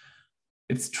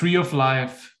 Its tree of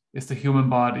life is the human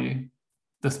body.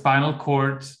 The spinal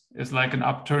cord is like an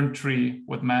upturned tree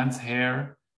with man's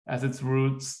hair as its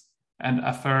roots and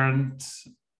afferent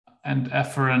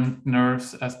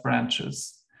nerves as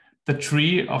branches. The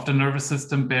tree of the nervous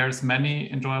system bears many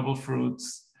enjoyable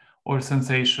fruits or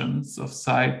sensations of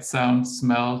sight, sound,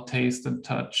 smell, taste, and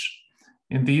touch.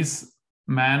 In these,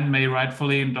 man may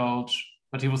rightfully indulge,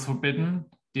 but he was forbidden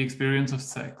the experience of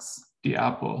sex, the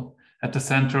apple, at the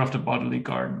center of the bodily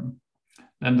garden.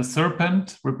 Then the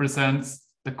serpent represents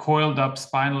the coiled up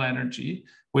spinal energy,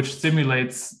 which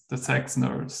stimulates the sex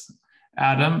nerves.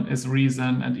 Adam is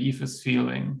reason and Eve is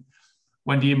feeling.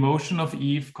 When the emotion of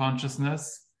Eve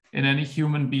consciousness in any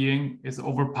human being is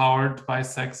overpowered by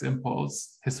sex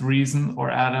impulse, his reason or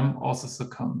Adam also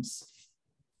succumbs.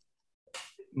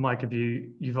 Mike,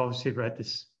 you've obviously read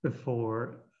this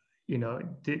before,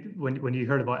 when you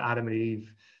heard about Adam and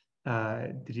Eve,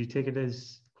 did you take it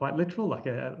as quite literal, like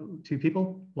two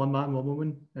people, one man, one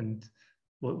woman? And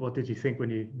what did you think when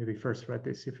you maybe first read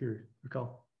this, if you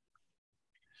recall?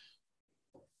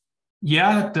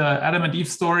 Yeah, the Adam and Eve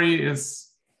story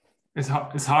is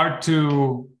hard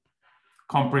to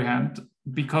comprehend,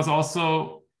 because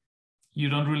also you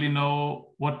don't really know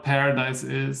what paradise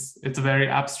is. It's a very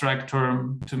abstract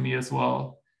term to me as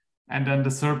well. And then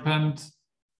the serpent,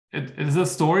 it is a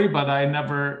story, but I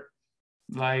never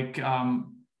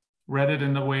read it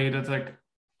in a way that's like,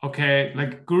 okay,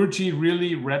 like Guruji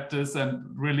really read this and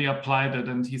really applied it.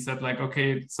 And he said like,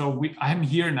 okay, so I'm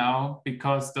here now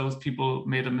because those people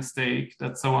made a mistake.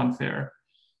 That's so unfair.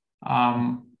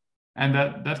 And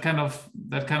that kind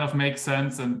of makes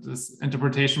sense. And this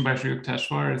interpretation by Sri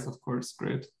Yukteswar is of course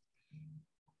great.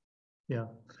 Yeah.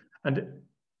 And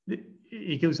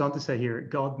he goes on to say here,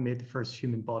 God made the first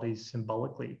human bodies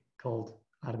symbolically called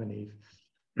Adam and Eve.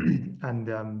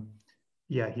 And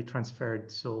he transferred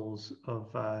souls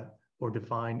of or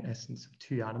divine essence of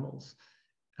two animals.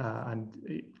 And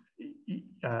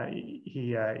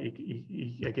he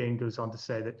again goes on to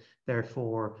say that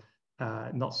therefore,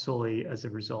 not solely as a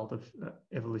result of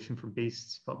evolution from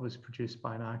beasts, but was produced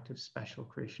by an act of special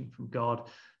creation from God.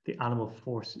 The animal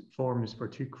forms were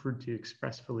too crude to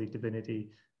express fully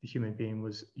divinity. The human being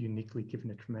was uniquely given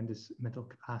a tremendous mental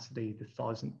capacity, the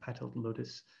thousand-petaled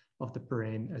lotus of the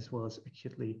brain, as well as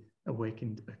acutely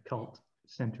awakened occult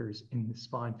centers in the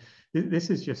spine.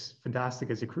 This is just fantastic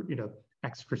as a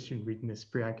ex-Christian reading this,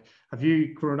 Priyank. Have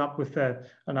you grown up with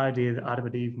an idea that Adam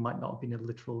and Eve might not have been a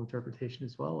literal interpretation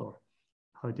as well, or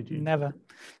how did you? Never.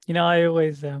 I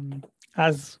always,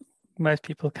 as most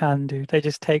people can do, they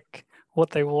just take what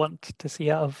they want to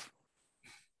see out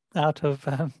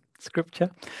of scripture.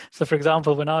 So, for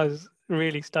example, when I was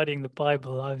really studying the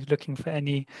Bible, I was looking for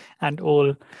any and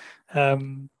all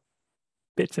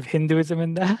bits of Hinduism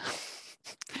in there.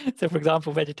 So, for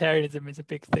example, vegetarianism is a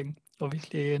big thing,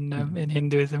 obviously, in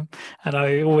Hinduism, and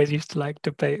I always used to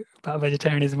debate about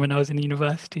vegetarianism when I was in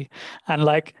university. And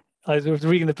I was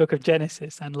reading the book of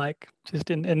Genesis, and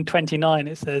just in 29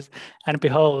 it says, "And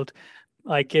behold,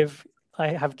 I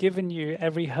have given you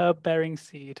every herb-bearing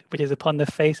seed which is upon the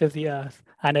face of the earth,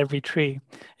 and every tree,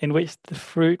 in which the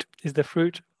fruit is the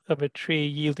fruit of a tree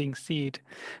yielding seed.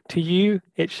 To you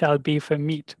it shall be for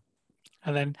meat."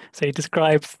 And then so he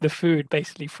describes the food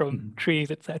basically from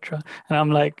trees, etc. And I'm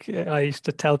like, I used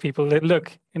to tell people that,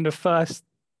 look, in the first,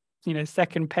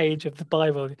 second page of the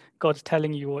Bible, God's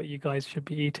telling you what you guys should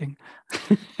be eating.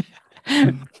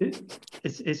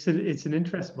 It's an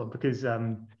interesting one, because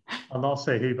I'll not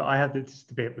say who, but I had this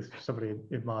debate with somebody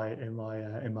in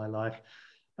my life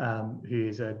who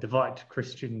is a devout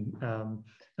Christian,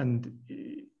 and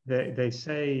they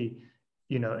say,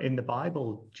 in the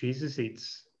Bible, Jesus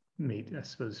eats meat, I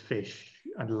suppose fish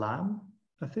and lamb,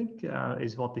 I think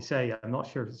is what they say. I'm not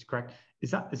sure if it's correct.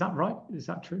 Is that right? Is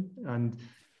that true? And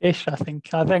fish, I think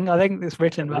it's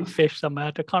written about fish somewhere.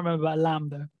 I can't remember about lamb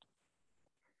though.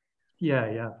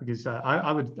 Yeah, because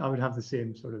I would have the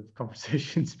same sort of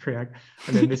conversations, Priyank.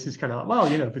 And then this is kind of like, well,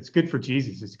 if it's good for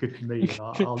Jesus, it's good for me. It's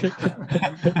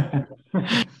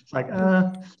like,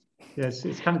 yes,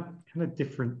 it's kind of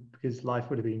different, because life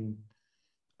would have been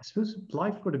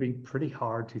pretty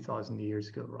hard 2,000 years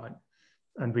ago, right?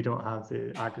 And we don't have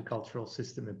the agricultural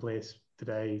system in place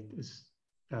today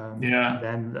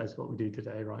then as what we do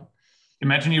today, right?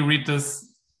 Imagine you read this,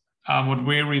 what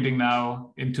we're reading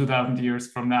now in 2,000 years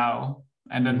from now,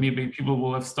 and then maybe people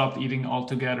will have stopped eating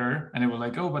altogether, and they were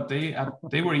like, oh, but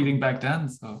they were eating back then,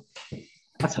 so.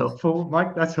 That's hopeful,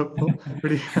 Mike. That's hopeful.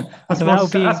 Really,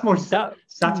 that's more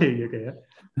satire you get.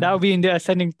 That would be in the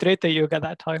ascending Treta Yuga at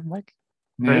that time, Mike.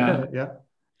 Yeah.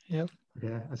 Yep.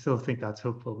 Yeah, I still think that's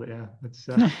hopeful, but yeah, let's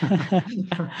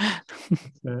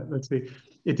see.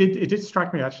 It did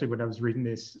strike me actually when I was reading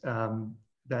this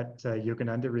that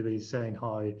Yogananda really is saying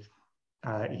how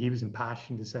he was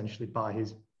impassioned essentially by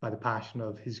the passion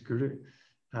of his guru,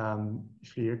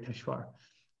 Sri Yukteswar,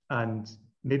 and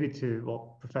maybe to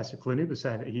what Professor Clooney was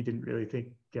saying, that he didn't really think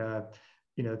there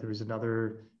was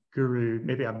another guru.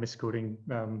 Maybe I'm misquoting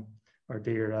our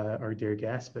dear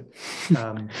guest, but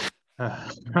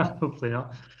hopefully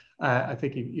not. I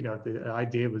think the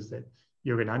idea was that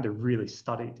Yogananda really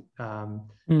studied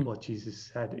what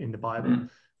Jesus said in the Bible,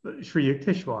 but Sri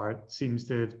Yukteswar seems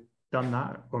to have done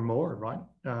that or more, right?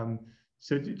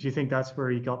 So do you think that's where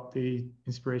he got the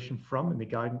inspiration from and the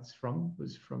guidance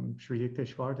was from Sri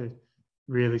Yukteswar to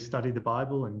really study the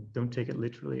Bible and don't take it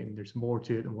literally, and there's more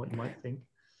to it than what you might think?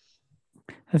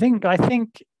 I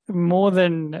think more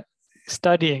than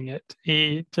studying it,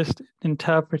 he just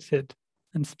interpreted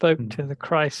and spoke to the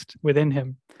Christ within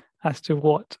him as to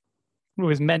what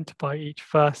was meant by each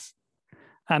verse.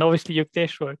 And obviously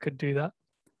Yukteswar could do that,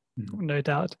 no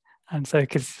doubt. And so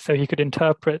he could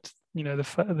interpret,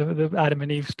 the Adam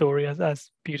and Eve story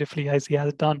as beautifully as he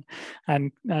has done.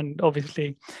 And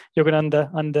obviously Yogananda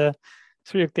under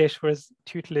Sri Yukteswar's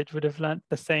tutelage would have learnt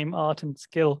the same art and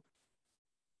skill.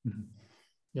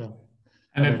 Yeah.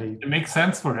 And it makes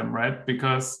sense for him, right?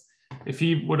 Because if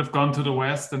he would have gone to the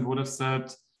West and would have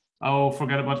said, oh,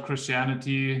 forget about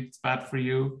Christianity, it's bad for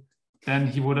you, then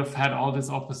he would have had all this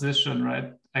opposition,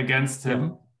 right, against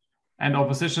him, and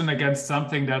opposition against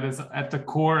something that is at the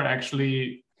core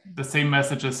actually the same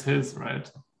message as his,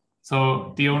 right?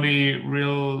 So the only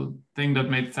real thing that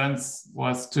made sense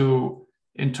was to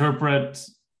interpret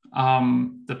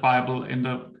the Bible in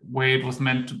the way it was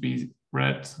meant to be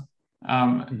read,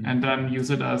 and then use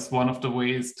it as one of the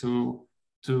ways to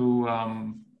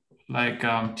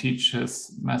teach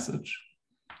his message.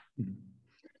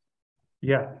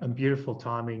 Yeah, and beautiful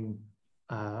timing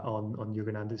on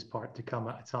Yogananda's part to come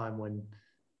at a time when,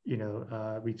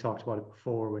 we talked about it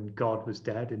before, when God was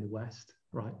dead in the West,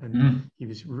 right? And he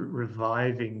was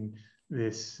reviving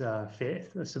this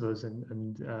faith, I suppose,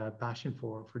 and passion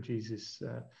for Jesus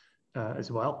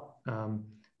as well,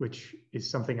 which is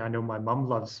something I know my mum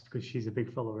loves because she's a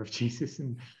big follower of Jesus,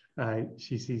 and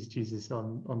she sees Jesus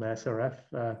on the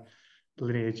SRF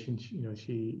lineage, and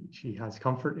she has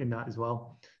comfort in that as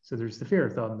well. So there's the fear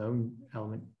of the unknown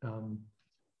element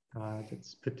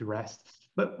that's put to rest.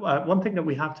 But one thing that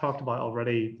we have talked about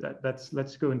already,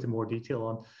 let's go into more detail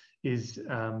on, is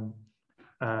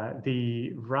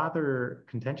the rather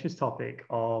contentious topic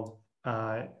of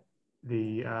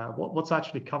what's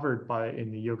actually covered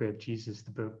in the Yoga of Jesus,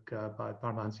 the book by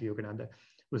Paramahansa Yogananda,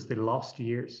 was the lost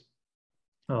years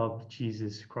of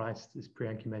Jesus Christ, as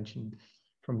Priyanka mentioned,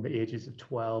 from the ages of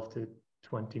 12 to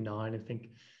 29, I think,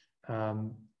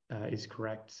 is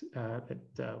correct. It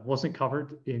wasn't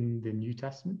covered in the New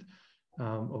Testament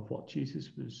of what Jesus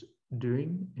was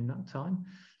doing in that time.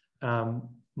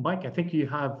 Mike, I think you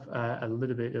have a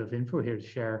little bit of info here to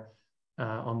share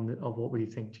on what we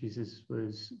think Jesus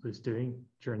was doing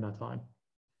during that time.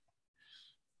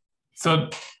 So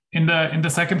in the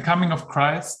second coming of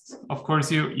Christ, of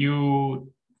course,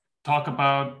 you talk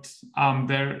about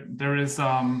there is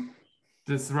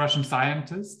this Russian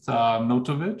scientist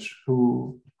Notovich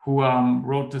who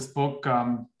wrote this book.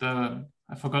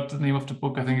 I forgot the name of the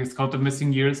book. I think it's called The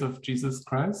Missing Years of Jesus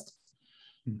Christ.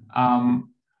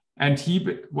 And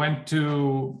he went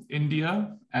to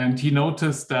India, and he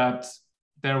noticed that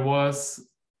there was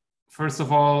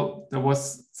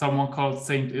someone called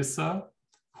Saint Issa,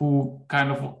 who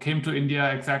kind of came to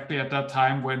India exactly at that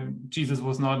time when Jesus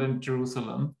was not in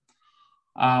Jerusalem.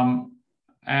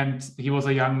 And he was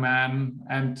a young man,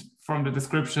 and from the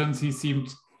descriptions, he seemed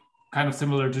kind of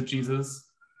similar to Jesus.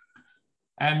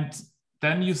 And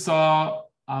then you saw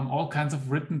all kinds of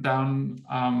written down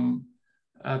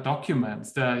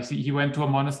documents. He went to a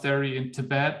monastery in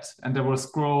Tibet, and there were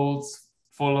scrolls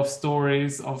full of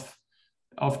stories of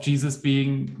Jesus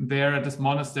being there at this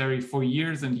monastery for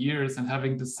years and years and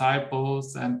having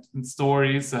disciples and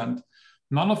stories, and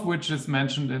none of which is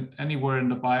mentioned anywhere in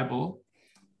the Bible,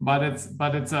 but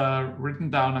it's a written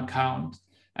down account.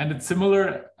 And it's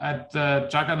similar at the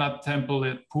Jagannath temple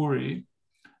at Puri,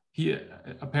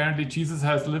 apparently Jesus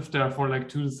has lived there for like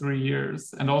 2 to 3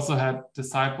 years and also had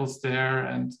disciples there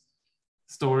and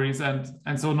stories. And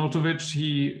so Notovich,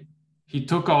 he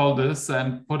took all this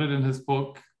and put it in his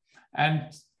book.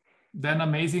 And then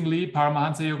amazingly,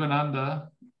 Paramahansa Yogananda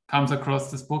comes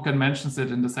across this book and mentions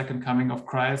it in the Second Coming of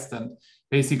Christ. And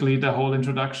basically the whole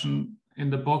introduction in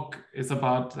the book is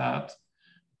about that,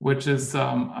 which is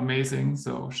amazing.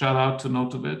 So shout out to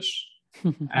Notovich.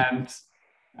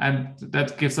 and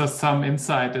that gives us some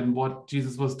insight in what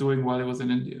Jesus was doing while he was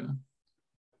in India.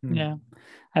 Yeah.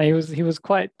 And he was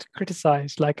quite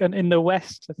criticized. Like, and in the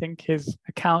West, I think his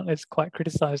account is quite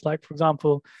criticized. Like, for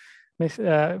example,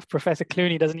 Professor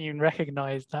Clooney doesn't even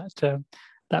recognize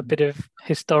that bit of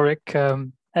historic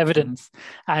evidence.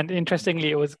 And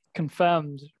interestingly, it was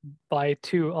confirmed by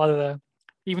 2 other,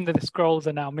 even though the scrolls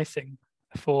are now missing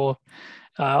for,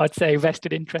 I'd say,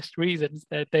 vested interest reasons.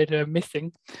 They're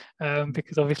missing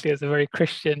because obviously it's a very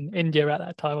Christian India at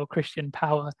that time, or Christian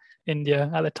power India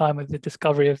at the time of the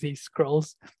discovery of these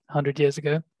scrolls 100 years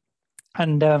ago.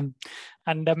 And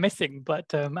they're missing, but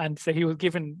and so he was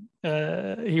given,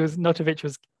 Notovich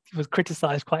was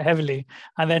criticized quite heavily.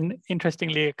 And then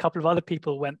interestingly, a couple of other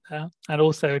people went there and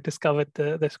also discovered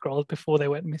the scrolls before they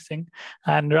went missing.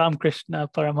 And Ramakrishna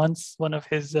Paramhans, one of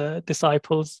his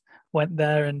disciples, went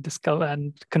there and discovered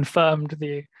and confirmed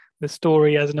the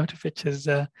story as Notovich has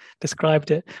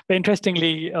described it. But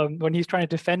interestingly, when he's trying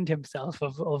to defend himself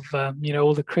of all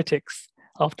the critics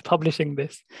after publishing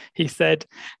this, he said,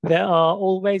 "There are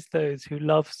always those who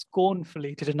love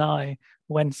scornfully to deny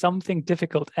when something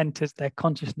difficult enters their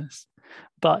consciousness.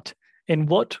 But in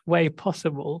what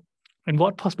possible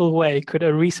way could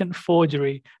a recent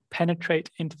forgery penetrate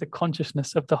into the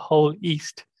consciousness of the whole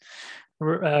East?"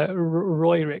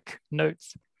 Roerich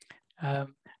notes,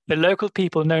 "The local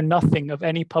people know nothing of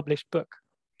any published book,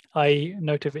 i.e.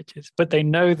 Notovich's, but they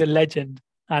know the legend,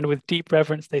 and with deep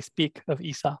reverence they speak of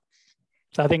Isa."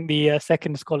 So I think the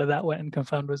second scholar that went and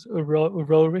confirmed was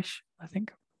Roerich, I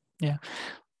think. Yeah.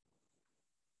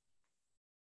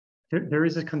 There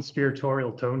is a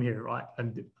conspiratorial tone here, right?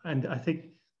 And I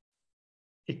think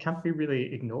it can't be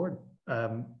really ignored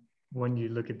when you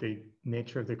look at the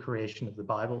nature of the creation of the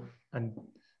Bible. And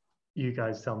you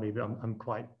guys tell me that I'm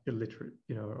quite illiterate,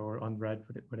 or unread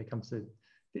when it comes to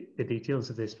the details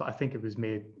of this, but I think it was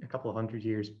made a couple of 100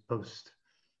 years post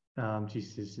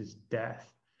Jesus' death.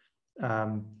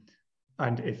 And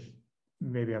if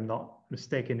maybe I'm not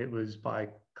mistaken, it was by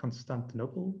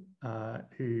Constantinople,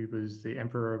 who was the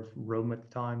emperor of Rome at the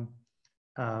time,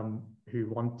 who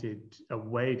wanted a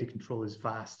way to control his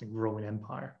vast and growing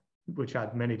empire, which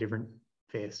had many different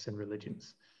faiths and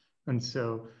religions. And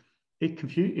so it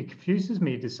confuses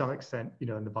me to some extent,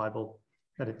 in the Bible,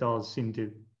 that it does seem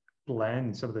to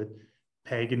blend some of the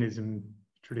paganism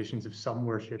traditions of sun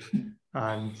worship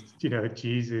and,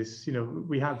 Jesus.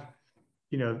 We have,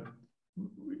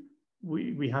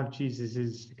 we have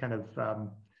Jesus's kind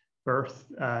of birth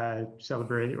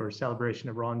celebration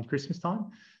around Christmas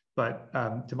time. But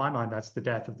to my mind, that's the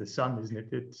death of the sun, isn't it?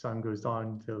 The sun goes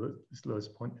down to its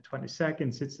lowest point in 20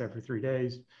 seconds, sits there for 3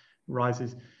 days,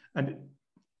 rises, and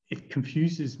it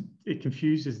confuses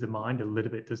the mind a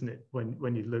little bit, doesn't it?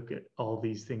 When you look at all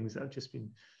these things that have just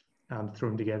been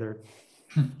thrown together.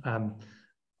 Am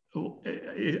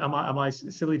I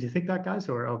silly to think that, guys,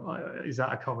 or is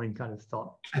that a common kind of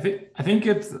thought? I think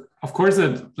it's, of course,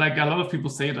 like a lot of people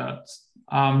say that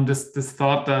this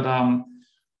thought that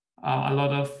a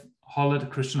lot of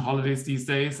Christian holidays these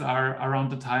days are around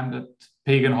the time that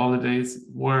pagan holidays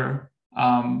were,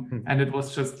 and it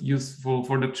was just useful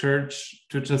for the church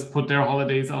to just put their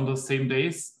holidays on those same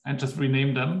days and just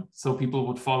rename them so people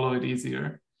would follow it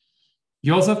easier.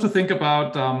 You also have to think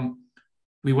about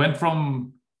we went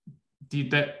from the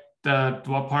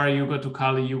Dwapara Yuga to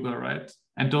Kali Yuga, right?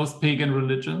 And those pagan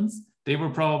religions, they were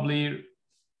probably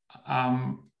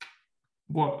a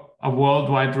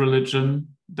worldwide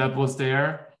religion that was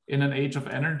there in an age of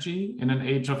energy, in an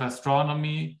age of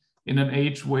astronomy, in an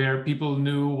age where people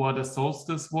knew what a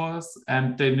solstice was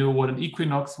and they knew what an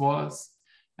equinox was.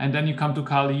 And then you come to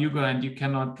Kali Yuga and you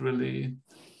cannot really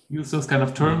use those kind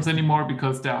of terms anymore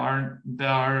because there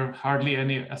are hardly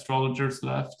any astrologers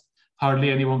left. Hardly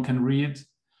anyone can read.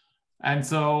 And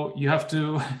so you have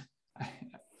to,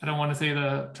 I don't want to say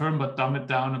the term, but dumb it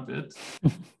down a bit.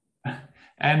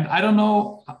 And I don't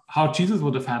know how Jesus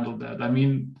would have handled that. I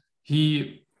mean,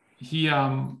 it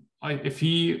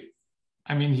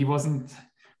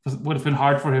would have been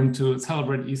hard for him to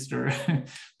celebrate Easter,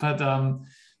 but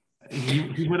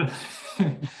he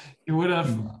would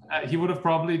have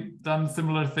probably done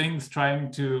similar things,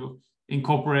 trying to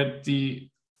incorporate the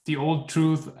the old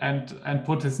truth and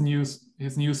put his new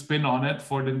spin on it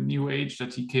for the new age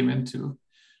that he came into.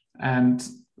 And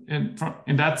in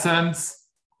that sense,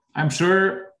 I'm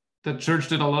sure the church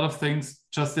did a lot of things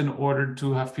just in order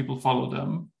to have people follow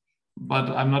them, but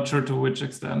I'm not sure to which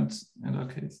extent in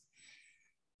that case.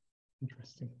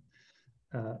 Interesting.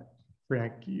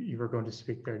 Frank, you were going to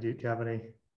speak there. Do you have any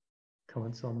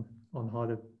comments on how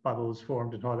the Bible was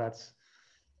formed and how that's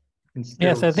instilled?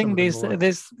 Yes, I think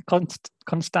this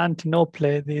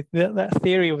Constantinople, that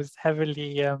theory was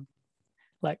heavily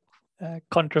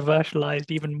controversialized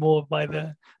even more by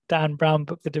the Dan Brown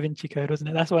book, The Da Vinci Code,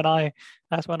 wasn't it? That's when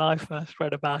I first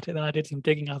read about it. Then I did some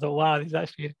digging. I thought, wow, there's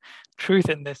actually truth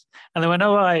in this. And then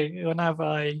whenever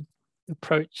I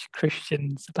approach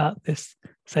Christians about this,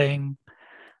 saying,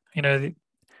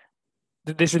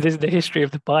 this is the history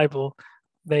of the Bible,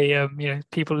 they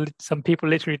some people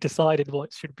literally decided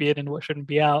what should be in and what shouldn't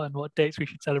be out, and what dates we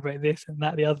should celebrate this and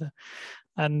that, the other,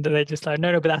 and they're just like,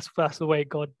 no, but that's the way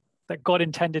God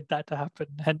intended that to happen.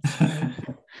 Hence,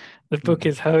 the book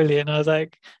is holy. And I was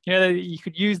like, you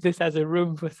could use this as a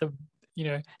room for some,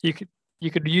 you could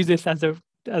use this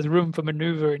as room for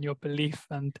maneuver in your belief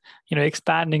and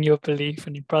expanding your belief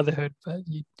and your brotherhood, but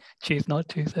you choose not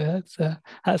to. So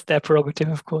that's their prerogative,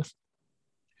 of course.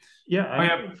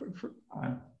 Yeah.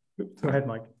 Go ahead,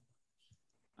 Mike.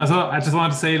 So I just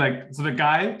wanted to say,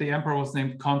 the emperor was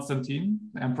named Constantine,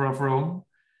 the emperor of Rome,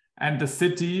 and the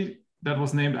city that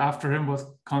was named after him was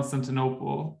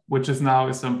Constantinople, which is now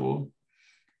Istanbul.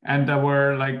 And there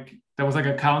was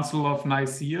a council of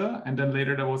Nicaea, and then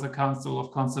later there was a council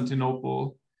of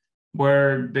Constantinople,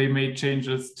 where they made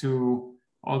changes to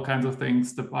all kinds of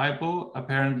things, the Bible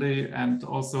apparently, and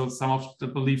also some of the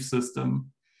belief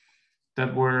system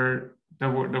that were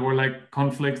like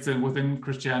conflicts within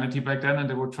Christianity back then, and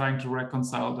they were trying to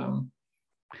reconcile them.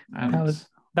 And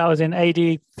that was in AD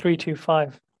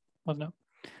 325, wasn't it?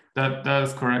 That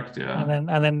is correct, yeah.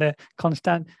 And then the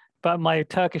but my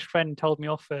Turkish friend told me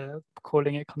off for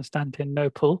calling it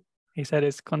Constantinople. He said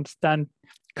it's Constantinople.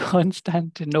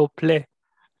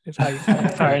 Is how you say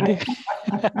it, apparently.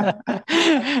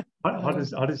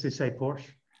 How does he say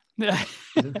Porsche?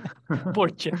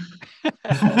 Porsche.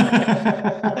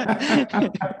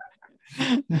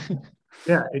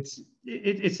 Yeah,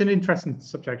 it's an interesting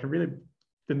subject, and really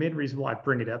the main reason why I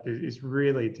bring it up is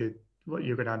really to what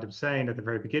Jürgen was saying at the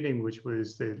very beginning, which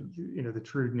was the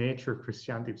true nature of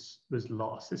Christianity was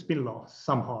lost. It's been lost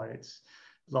somehow. It's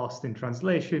lost in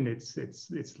translation. It's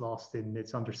lost in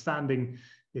its understanding.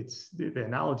 It's the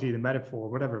analogy, the metaphor,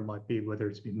 whatever it might be, whether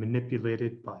it's been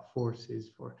manipulated by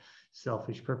forces for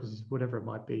selfish purposes, whatever it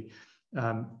might be.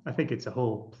 I think it's a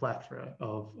whole plethora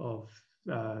of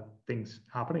things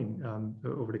happening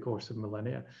over the course of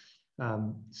millennia.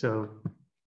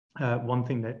 One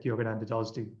thing that Yogananda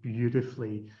does do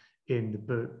beautifully in the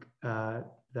book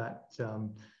that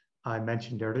I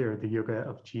mentioned earlier, The Yoga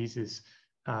of Jesus,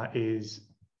 is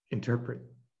interpret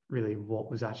really what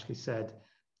was actually said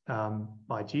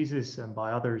by Jesus and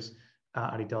by others,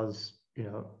 and he does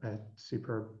a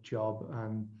superb job,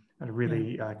 and it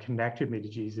really connected me to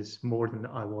Jesus more than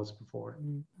I was before.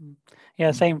 Mm-hmm.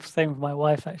 Yeah, same with my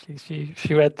wife actually.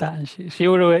 She read that, and she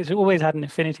always had an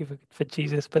affinity for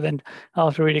Jesus, but then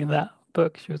after reading that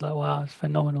book, she was like, wow, it's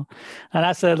phenomenal. And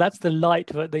that's the light,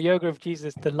 the Yoga of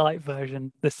Jesus, the light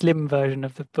version, the slim version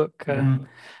of the book,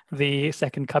 The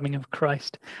Second Coming of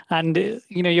Christ. And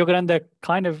Yogananda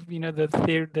kind of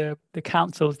the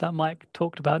councils that Mike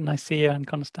talked about, Nicaea and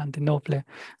Constantinople,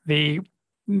 he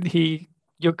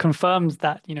confirms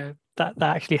that that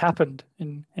actually happened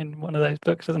in one of those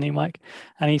books, doesn't he, Mike?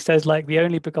 And he says, like, the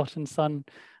only begotten Son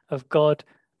of God,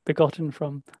 begotten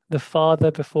from the Father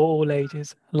before all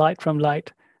ages, light from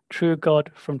light, true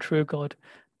God from true God,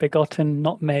 begotten,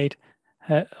 not made,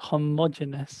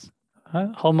 homogeneous,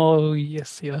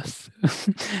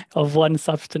 of one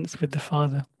substance with the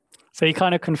Father. So he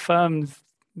kind of confirms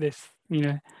this,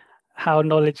 how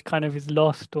knowledge kind of is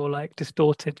lost or like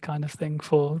distorted kind of thing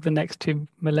for the next 2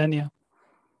 millennia.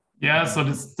 Yeah, so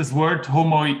this word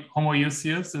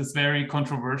homoousios is very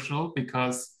controversial,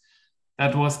 because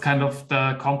that was kind of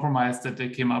the compromise that they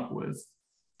came up with,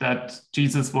 that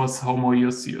Jesus was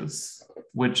homoousios,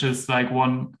 which is like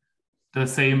the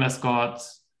same as God,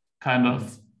 kind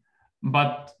of.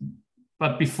 But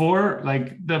before,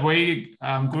 like the way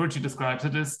Guruji describes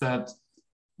it is that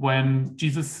when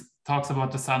Jesus talks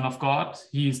about the Son of God,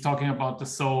 he's talking about the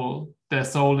soul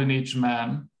in each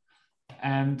man.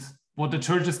 And what the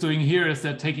church is doing here is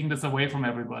they're taking this away from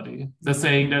everybody. They're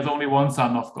saying there's only one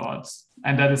Son of God,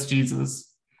 and that is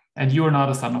Jesus, and you are not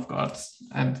a son of God.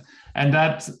 And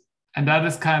that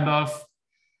is kind of,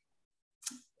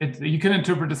 you can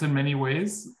interpret this in many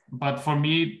ways, but for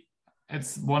me,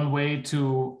 it's one way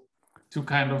to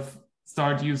kind of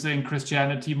start using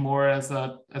Christianity more as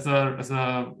a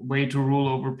way to rule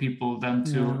over people than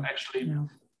to actually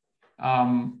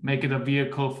make it a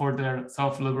vehicle for their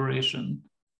self-liberation.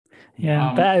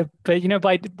 Yeah, but you know,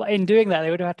 by in doing that,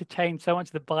 they would have had to change so much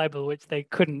of the Bible, which they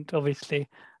couldn't, obviously.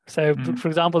 So, for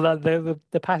example, that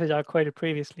the passage I quoted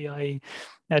previously, i.e.,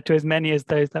 to as many as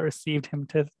those that received him,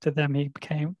 to them he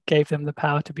gave them the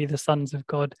power to be the sons of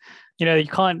God. You know, you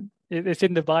can't. It's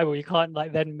in the Bible. You can't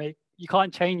you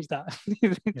can't change that.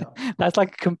 That's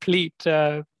like a complete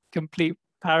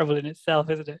parable in itself,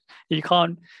 isn't it? You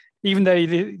can't, even though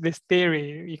this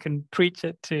theory, you can preach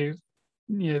it to,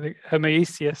 you know, the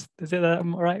Homoousius. Is it that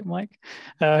right, Mike?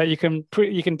 You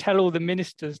can tell all the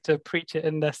ministers to preach it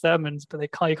in their sermons, but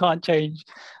you can't change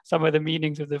some of the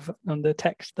meanings of the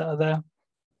text that are there.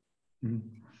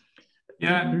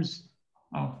 Yeah.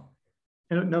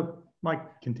 No,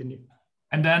 Mike, continue.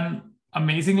 And then,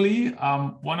 amazingly,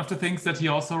 one of the things that he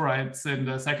also writes in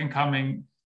the Second Coming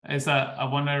is, I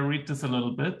want to read this a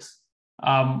little bit.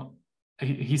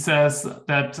 He says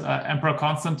that Emperor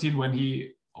Constantine, when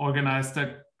he organized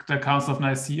the Council of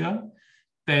Nicaea,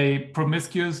 they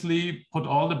promiscuously put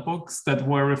all the books that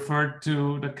were referred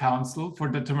to the council for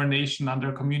determination under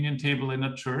a communion table in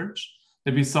a church.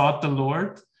 They besought the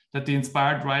Lord that the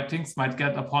inspired writings might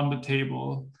get upon the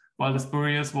table, while the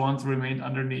spurious ones remained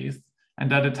underneath, and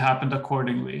that it happened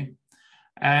accordingly.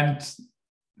 And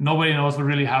nobody knows what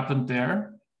really happened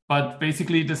there. But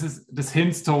basically, this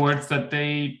hints towards that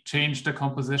they changed the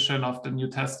composition of the New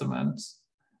Testament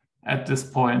at this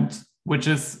point, which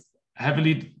is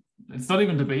heavily, it's not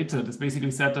even debated. It's basically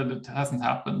said that it hasn't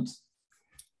happened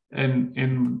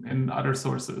in other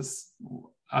sources.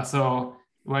 So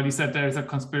while he said there's a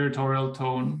conspiratorial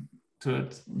tone to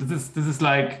it, this is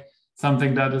like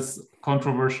something that is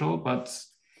controversial, but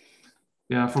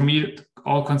yeah, for me,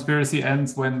 all conspiracy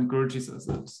ends when Guruji says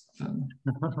it.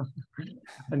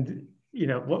 And you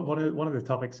know, one of the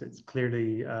topics that's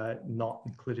clearly not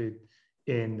included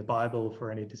in the Bible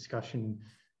for any discussion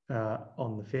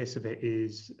on the face of it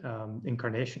is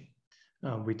incarnation.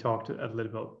 We talked a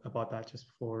little bit about that just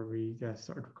before we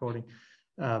started recording.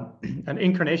 And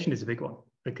incarnation is a big one,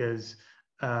 because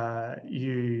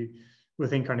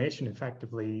with incarnation,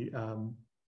 effectively,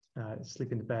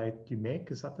 sleep in the bed you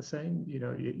make, is that the same? You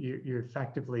know, you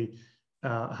effectively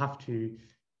have to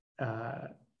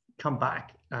come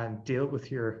back and deal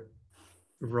with your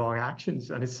wrong actions.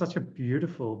 And it's such a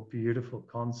beautiful, beautiful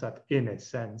concept in a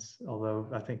sense, although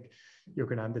I think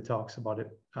Yogananda talks about it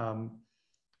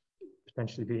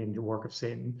potentially being the work of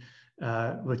Satan,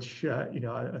 which, you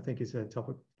know, I think is a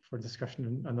topic for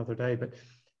discussion another day. But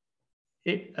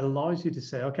it allows you to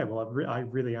say, okay, well, I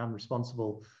really am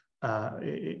responsible,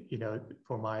 you know,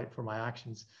 for my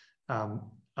actions.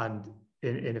 And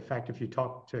in effect, if you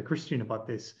talk to a Christian about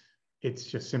this, it's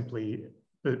just simply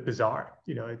bizarre.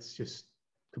 You know, it's just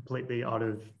completely out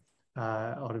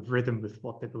of rhythm with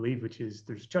what they believe, which is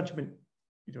there's judgment.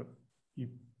 You know,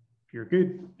 you're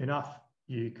good enough,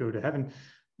 you go to heaven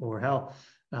or hell.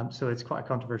 So it's quite a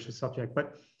controversial subject,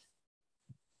 but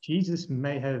Jesus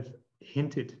may have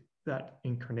hinted that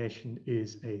incarnation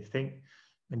is a thing,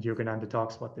 and Yogananda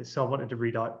talks about this. So I wanted to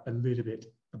read out a little bit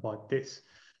about this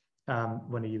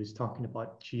when he was talking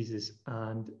about Jesus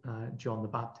and John the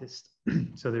Baptist.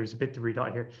 So there's a bit to read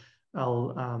out here.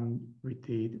 I'll read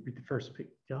the first bit,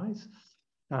 guys.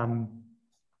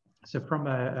 So from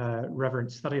a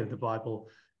reverent study of the Bible,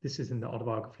 this is in the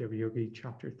Autobiography of a Yogi,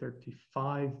 chapter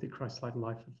 35, the Christ-like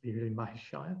life of the early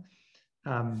Mahashaya.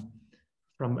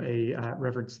 From a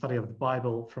reverent study of the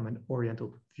Bible from an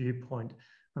Oriental viewpoint,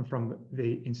 and from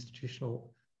the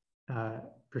institutional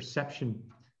perception,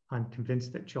 I'm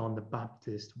convinced that John the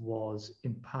Baptist was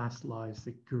in past lives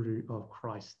the Guru of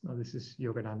Christ. Now, this is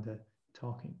Yogananda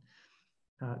talking.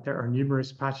 There are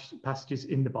numerous passages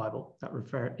in the Bible that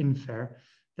infer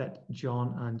that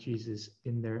John and Jesus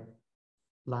in their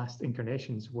last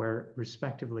incarnations were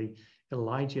respectively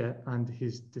Elijah and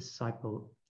his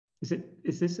disciple.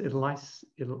 Is this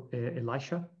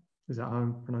Elisha? Is that how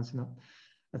I'm pronouncing that?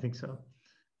 I think so.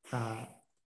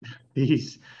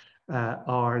 These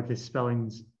are the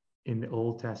spellings in the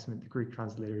Old Testament, the Greek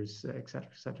translators, etc.,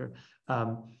 etc.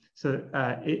 So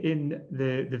in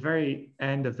the very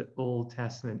end of the Old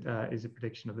Testament is a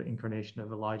prediction of the incarnation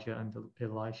of Elijah and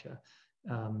Elisha.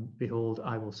 Behold,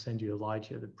 I will send you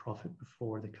Elijah, the prophet,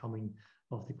 before the coming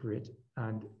of the great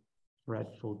and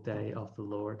dreadful day of the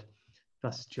Lord.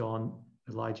 Thus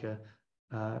Elijah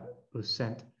was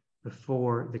sent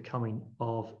before the coming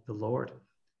of the Lord.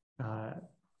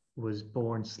 was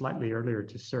born slightly earlier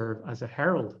to serve as a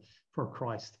herald for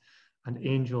Christ. An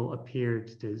angel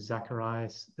appeared to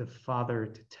Zacharias, the father,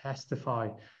 to testify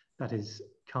that his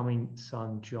coming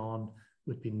son John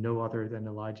would be no other than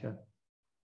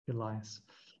Elias.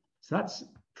 So that's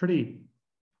pretty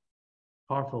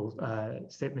powerful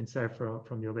statements there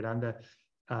from Yogananda.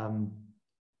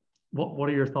 What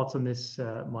are your thoughts on this,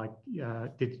 Mike?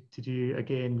 Did you,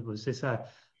 again, was this a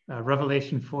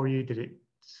revelation for you? Did it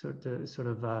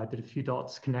did a few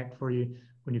dots connect for you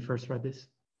when you first read this?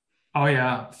 Oh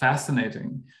yeah,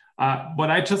 fascinating. What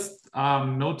I just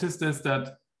noticed is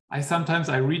that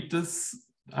I read this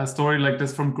story like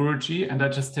this from Guruji, and I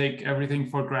just take everything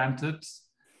for granted.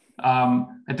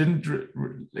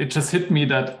 It just hit me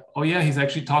that, oh yeah, he's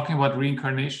actually talking about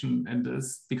reincarnation in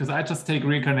this, because I just take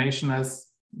reincarnation as,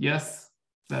 yes,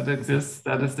 that exists,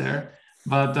 that is there,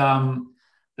 but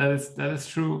that is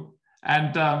true.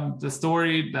 And the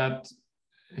story that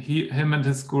him and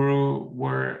his guru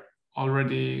were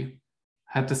already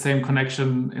had the same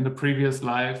connection in the previous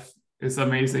life is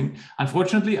amazing.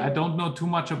 Unfortunately, I don't know too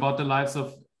much about the lives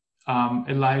of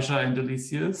Elijah and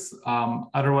Eliseus.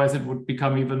 Otherwise, it would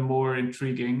become even more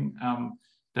intriguing.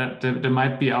 That they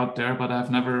might be out there, but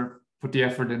I've never put the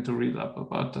effort in to read up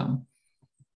about them.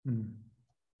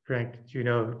 Frank, do you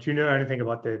know anything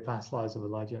about the past lives of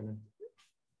Elijah and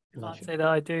Elisha? I'd say that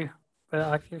I do,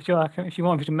 but if you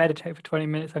want me to meditate for 20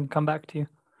 minutes, I can come back to you.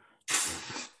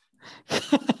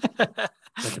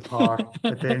 Let the power,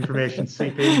 let the information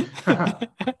seep in.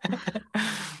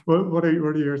 What are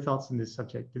your thoughts on this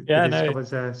subject? Did this come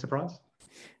as a surprise?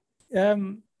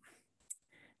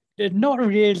 Not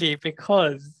really,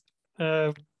 because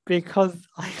I,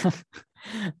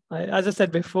 as I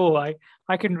said before,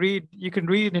 I can read. You can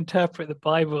read and interpret the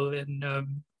Bible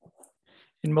in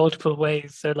multiple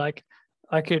ways. So like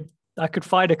I could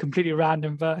find a completely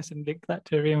random verse and link that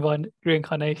to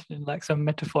reincarnation in like some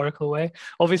metaphorical way.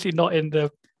 Obviously not in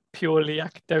the purely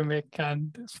academic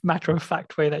and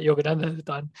matter-of-fact way that Yogananda has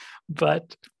done,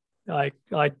 but I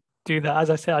do that, as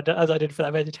I said, as I did for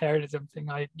that vegetarianism thing.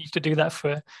 I used to do that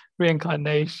for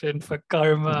reincarnation, for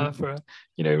karma, for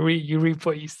you reap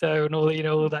what you sow, and all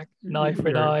all that eye for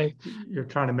an eye. You're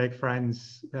trying to make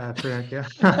friends,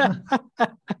 Priyanka.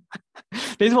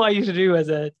 This is what I used to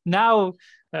do now.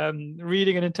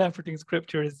 Reading and interpreting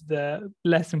scripture is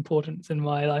less important in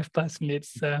my life personally.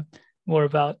 It's more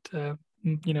about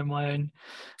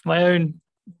my own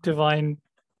divine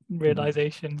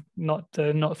realization, not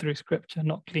through scripture,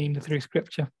 not gleaned through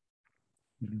scripture.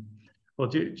 Well,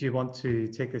 do you want to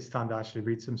take this time to actually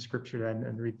read some scripture then,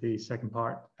 and read the second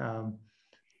part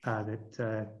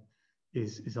that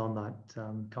is on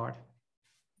that card?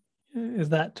 Is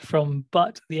that from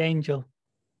But the Angel?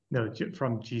 No,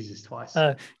 from Jesus twice.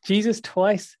 Jesus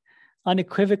twice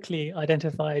unequivocally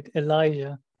identified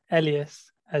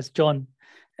Elias as John.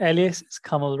 Elias is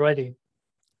come already,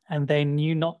 and they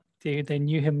knew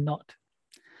him not.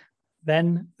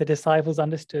 Then the disciples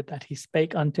understood that he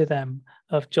spake unto them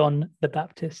of John the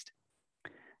Baptist.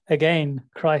 Again,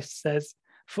 Christ says,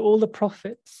 for all the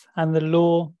prophets and the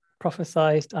law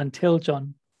prophesied until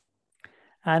John.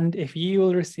 And if ye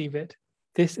will receive it,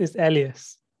 this is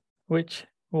Elias, which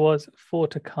was for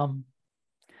to come.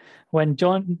 When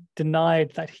John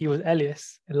denied that he was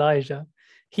Elijah,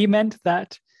 he meant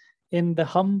that in the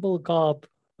humble garb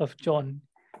of John,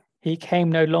 he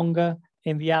came no longer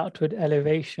in the outward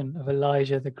elevation of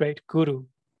Elijah, the great guru.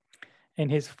 In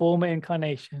his former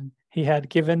incarnation, he had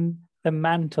given the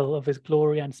mantle of his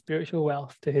glory and spiritual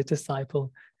wealth to his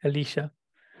disciple, Elisha.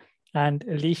 And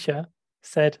Elisha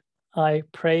said, I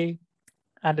pray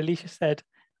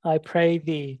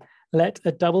thee, let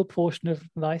a double portion of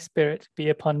thy spirit be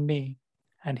upon me.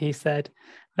 And he said,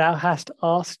 thou hast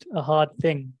asked a hard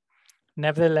thing.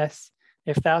 Nevertheless,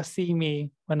 if thou see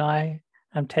me when I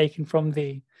am taken from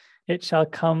thee, it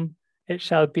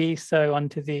shall be so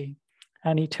unto thee.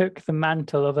 And he took the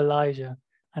mantle of Elijah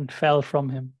and fell from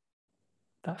him.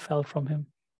 That fell from him.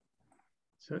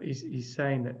 So he's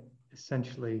saying that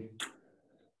essentially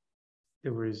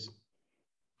there was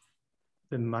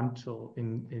the mantle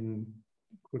in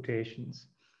quotations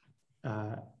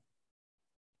of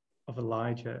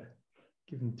Elijah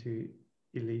given to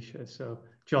Elisha. So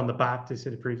John the Baptist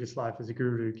in a previous life as a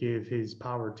guru gave his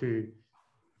power to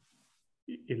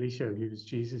Elisha, who was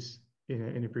Jesus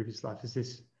in a previous life. Is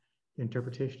this the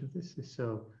interpretation of this?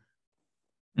 So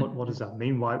what does that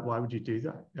mean? Why would you do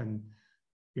that? And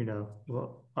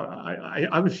well,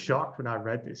 I was shocked when I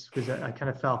read this, because I kind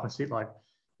of felt myself like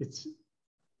it's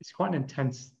quite an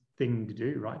intense thing to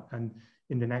do, right? And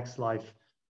in the next life,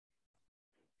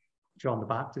 John the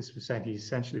Baptist was saying he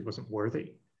essentially wasn't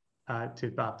worthy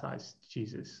to baptize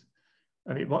Jesus.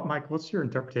 I mean, Mike, what's your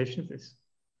interpretation of this?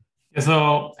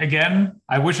 So again,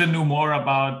 I wish I knew more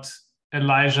about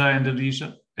Elijah and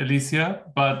Elisha,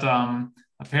 but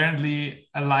apparently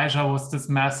Elijah was this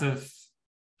massive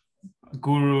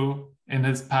guru in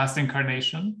his past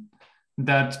incarnation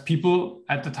that people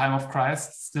at the time of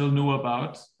Christ still knew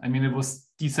about. I mean, it was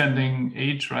descending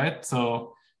age, right?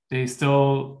 So they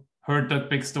still heard the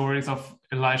big stories of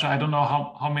Elijah. I don't know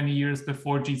how many years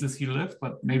before Jesus he lived,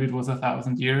 but maybe it was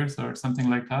 1,000 years or something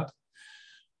like that.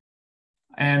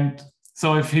 And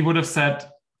so if he would have said,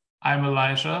 I'm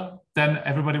Elijah, then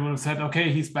everybody would have said,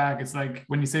 okay, he's back. It's like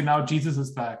when you say now Jesus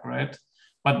is back, right?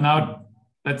 But now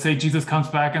let's say Jesus comes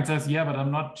back and says, yeah, but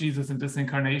I'm not Jesus in this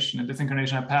incarnation. In this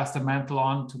incarnation, I passed the mantle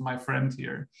on to my friend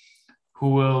here, who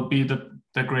will be the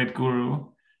great guru.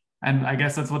 And I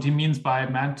guess that's what he means by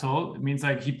mantle. It means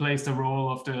like he plays the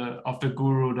role of the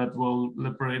guru that will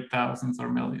liberate thousands or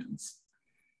millions.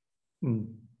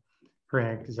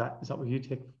 Greg, is that what you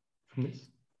take from this?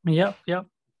 Yep,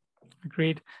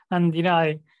 agreed. And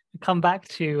I come back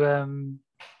to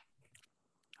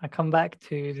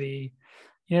the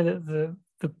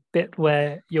the bit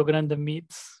where Yogananda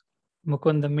meets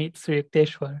Mukunda meets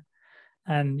Yukteswar,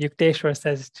 and Yukteswar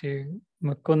says to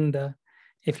Mukunda,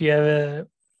 if you ever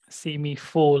see me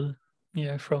fall,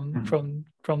 from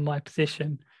my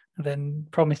position, then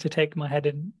promise to take my head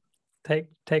in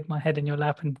your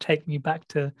lap and take me back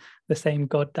to the same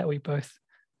God that we both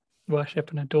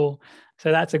worship and adore.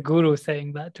 So that's a guru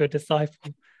saying that to a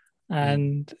disciple.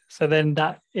 And so then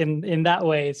that in that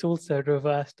way, it's also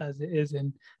reversed as it is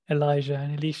in Elijah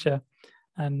and Elisha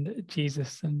and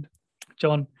Jesus and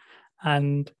John.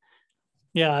 And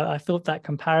yeah, I thought that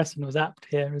comparison was apt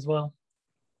here as well.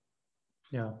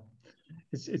 Yeah,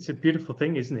 it's a beautiful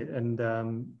thing, isn't it? And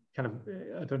kind of,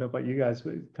 I don't know about you guys,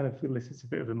 but it kind of elicits a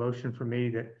bit of emotion for me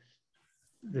that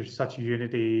there's such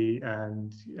unity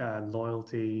and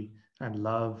loyalty and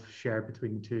love shared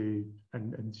between the two,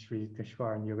 and Sri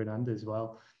Yukteswar and Yogananda as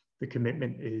well. The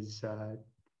commitment is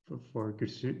for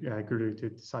guru to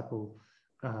disciple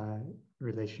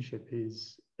relationship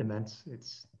is immense.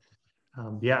 It's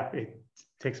it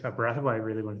takes my breath away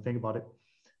really when I think about it.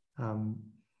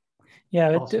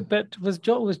 Awesome. But was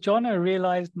John a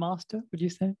realized master, would you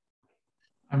say?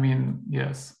 I mean,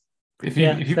 yes. If he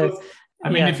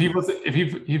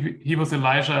was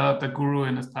Elijah, the guru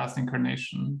in his past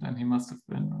incarnation, then he must have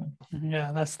been, right?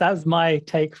 Yeah, that's my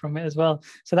take from it as well.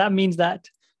 So that means that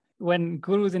when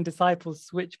gurus and disciples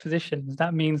switch positions,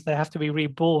 that means they have to be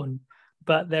reborn,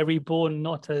 but they're reborn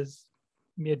not as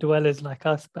mere dwellers like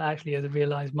us, but actually as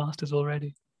realized masters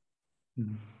already.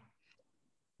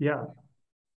 Yeah.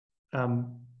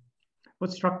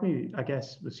 What struck me, I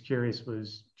guess, was curious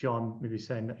was John maybe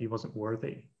saying that he wasn't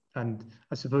worthy. And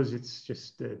I suppose it's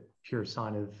just a pure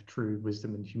sign of true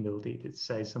wisdom and humility to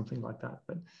say something like that.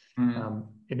 But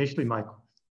initially,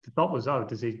 the thought was,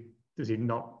 does he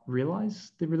not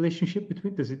realize the relationship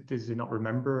between? Does he not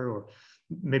remember? Or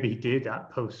maybe he did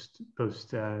at post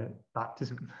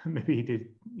baptism. Maybe he did.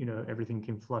 Everything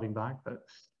came flooding back. But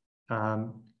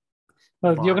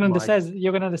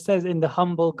Yogananda says in the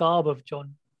humble garb of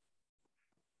John,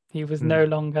 he was no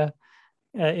longer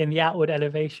in the outward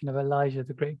elevation of Elijah,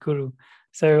 the great guru.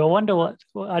 So I wonder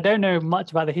I don't know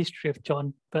much about the history of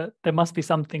John, but there must be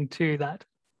something to that.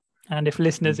 And if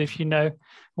listeners, if you know,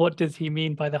 what does he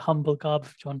mean by the humble garb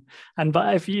of John?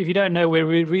 But if you don't know,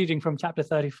 we're reading from chapter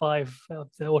 35 of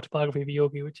the autobiography of a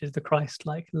yogi, which is the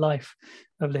Christ-like life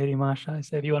of Lahiri Mahasaya.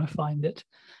 So if you want to find it,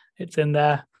 it's in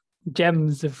there.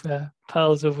 Gems of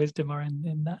pearls of wisdom are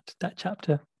in that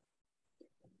chapter.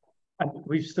 And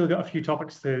we've still got a few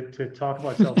topics to talk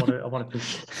about, so I wanted to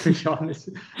push on this.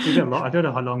 We've got a lot. I don't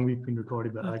know how long we've been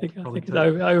recording, but I think it's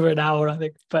over an hour, I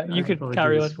think. But you could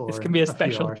carry on. This can be a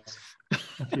special.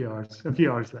 A few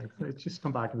hours length. Let's just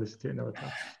come back and listen to it another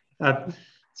time.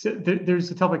 So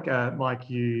there's a topic, Mike,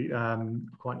 you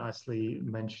quite nicely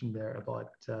mentioned there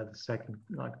about the second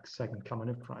coming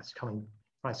of Christ coming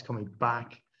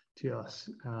back to us.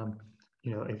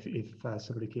 If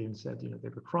somebody came and said, they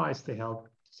were Christ, they held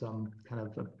some kind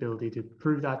of ability to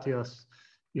prove that to us,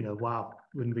 wow,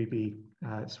 wouldn't we be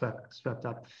swept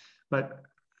up? But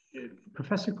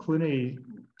Professor Clooney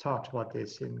talked about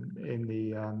this in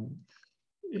the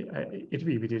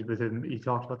interview we did with him. He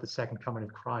talked about the second coming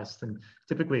of Christ, and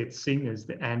typically it's seen as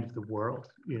the end of the world,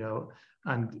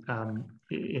 and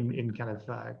in kind of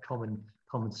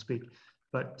common speak.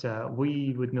 But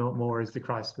we would know it more as the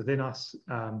Christ within us,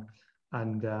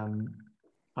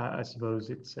 I suppose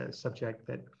it's a subject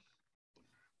that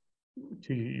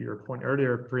to your point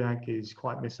earlier, Priyank, is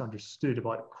quite misunderstood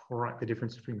about the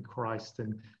difference between Christ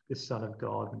and the Son of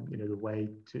God, and the way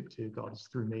to God is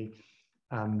through me.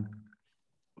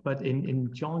 But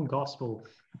in John Gospel,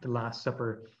 the Last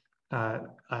Supper,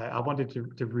 I wanted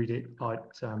to read it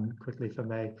out quickly, if I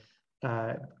may.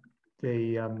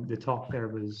 The talk there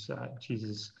was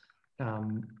Jesus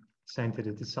saying to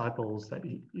the disciples that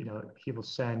he will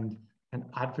send an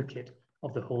advocate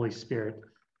of the Holy Spirit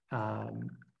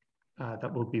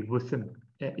that will be with them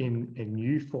in a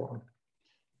new form,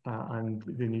 and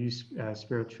the new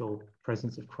spiritual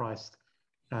presence of Christ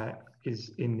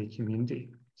is in the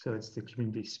community. So it's the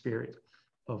community spirit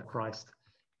of Christ.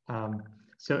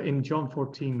 So in John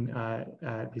 14,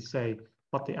 they say,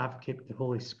 "But the advocate, the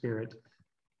Holy Spirit,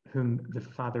 whom the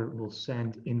Father will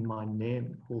send in my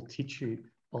name, will teach you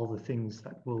all the things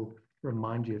that will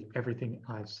remind you of everything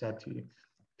I've said to you.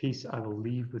 Peace I will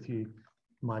leave with you,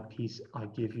 my peace I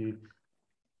give you.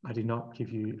 I do not give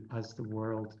you as the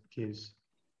world gives.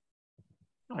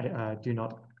 I do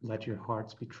not let your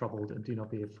hearts be troubled, and do not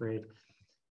be afraid."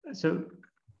 So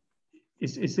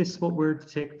is this what we're to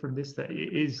take from this? That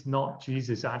it is not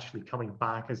Jesus actually coming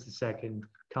back as the second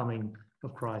coming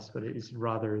of Christ, but it is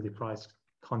rather the Christ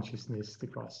consciousness, the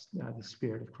Christ, the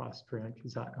Spirit of Christ. Priyank,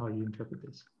 is that how you interpret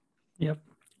this? Yep.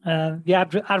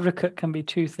 The advocate can be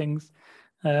two things.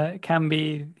 It can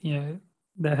be,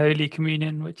 the Holy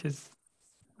Communion, which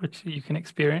you can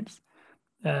experience,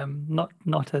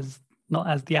 not as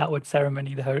the outward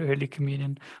ceremony, the Holy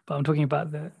Communion, but I'm talking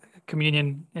about the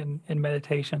communion in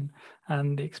meditation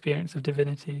and the experience of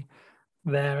divinity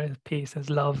there, as peace, as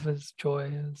love, as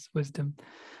joy, as wisdom.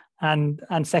 And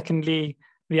secondly,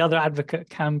 the other advocate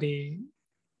can be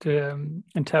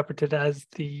interpreted as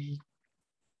the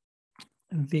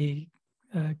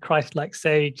Christ-like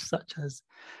sage, such as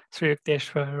Sri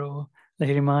Yukteswar or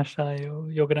Lahiri Mahashaya or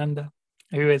Yogananda,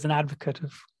 who is an advocate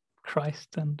of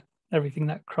Christ and everything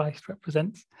that Christ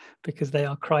represents, because they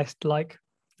are Christ-like,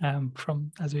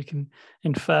 as we can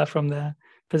infer from their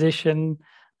position,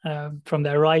 from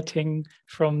their writing,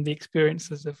 from the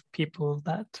experiences of people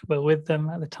that were with them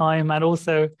at the time, and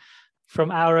also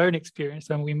from our own experience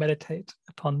when we meditate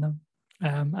upon them.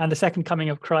 And the second coming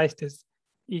of Christ is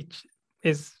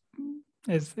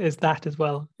that as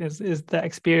well, is that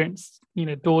experience,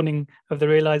 dawning of the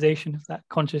realization of that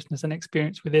consciousness and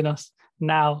experience within us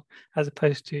now, as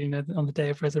opposed to on the day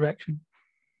of resurrection.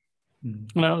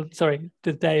 No, sorry,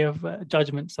 the day of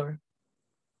judgment. Sorry.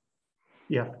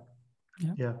 Yeah.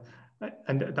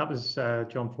 And that was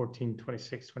John 14,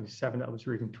 26, 27 that I was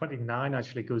reading. 29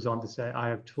 actually goes on to say, "I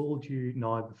have told you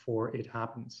now before it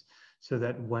happens, so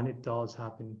that when it does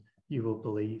happen, you will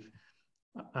believe.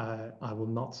 I will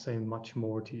not say much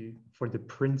more to you, for the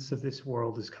prince of this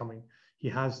world is coming. He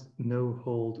has no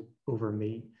hold over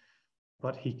me,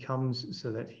 but he comes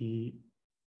so that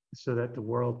the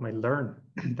world may learn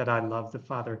that I love the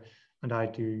Father, and I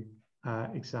do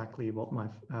exactly what my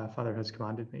Father has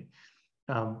commanded me."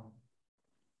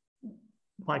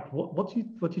 Mike, what do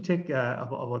you think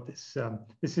about this?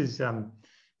 This is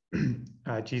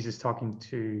Jesus talking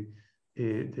to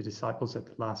the disciples at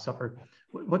the Last Supper.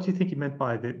 What do you think he meant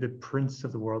by the prince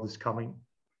of the world is coming?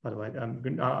 By the way, I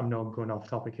know I'm going off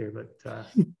topic here, but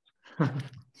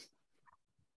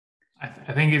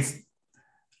I think it's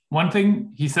one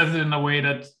thing. He says it in a way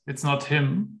that it's not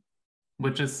him,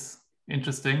 which is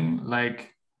interesting.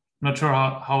 Like, not sure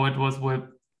how it was with,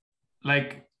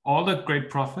 like, all the great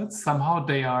prophets. Somehow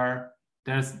they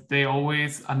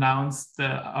always announce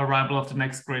the arrival of the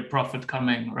next great prophet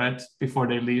coming right before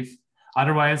they leave.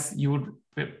 Otherwise, you would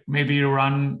maybe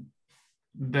run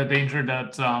the danger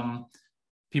that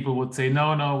people would say,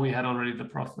 no, we had already the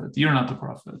prophet. You're not the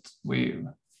prophet. We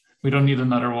don't need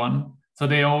another one. So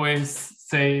they always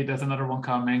say, there's another one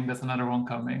coming, there's another one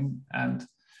coming. And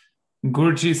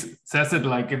Guruji says it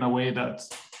like in a way that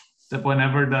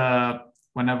whenever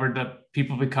the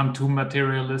people become too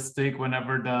materialistic,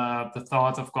 whenever the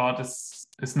thoughts of God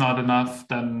is not enough,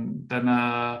 then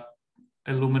a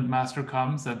illumined master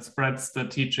comes and spreads the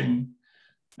teaching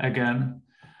again.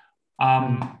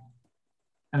 And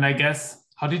I guess,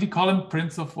 how did he call him?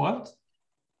 Prince of what?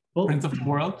 Well, Prince of the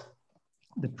world?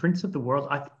 The Prince of the world.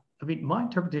 I mean, my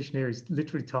interpretation here is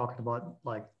literally talking about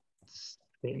like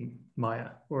Maya,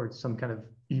 or some kind of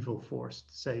evil force,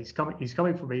 to say he's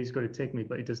coming for me, he's going to take me,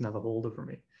 but he doesn't have a hold over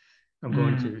me. I'm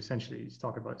going to, essentially, he's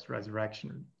talking about his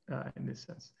resurrection in this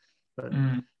sense. But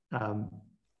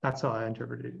that's how I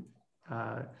interpret it.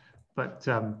 But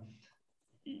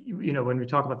when we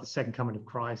talk about the second coming of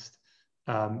Christ,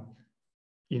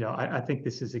 I think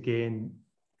this is, again,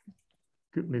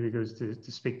 maybe goes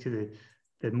to speak to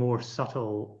the more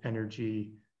subtle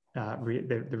energy,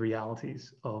 the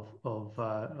realities of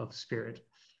spirit,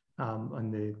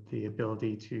 and the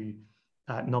ability to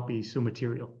not be so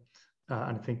material.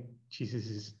 And I think Jesus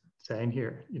is saying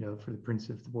here, for the Prince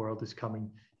of the world is coming.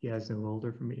 He has no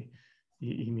older for me.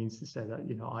 He means to say that,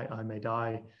 I may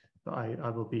die, but I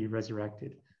will be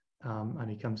resurrected. And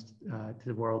he comes to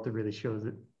the world to really show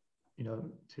that,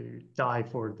 to die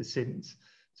for the sins.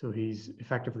 So he's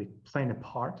effectively playing a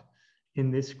part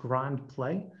in this grand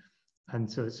play. And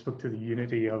so it spoke to the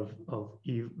unity of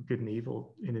evil, good and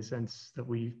evil, in a sense that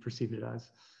we perceive it as.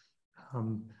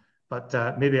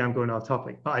 But maybe I'm going off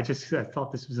topic, but I just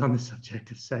thought this was on the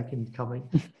subject of second coming.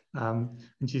 And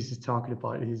Jesus talking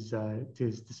about to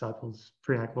his disciples.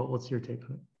 Priyank, what's your take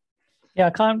on it? Yeah,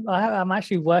 I'm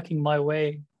actually working my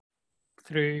way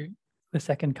through the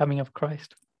second coming of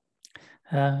Christ.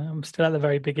 I'm still at the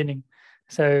very beginning.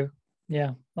 So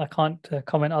yeah, I can't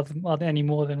comment other any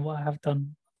more than what I have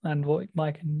done and what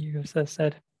Mike and you have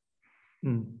said.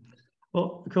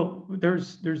 Well, cool.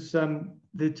 There's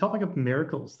the topic of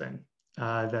miracles then,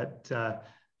 that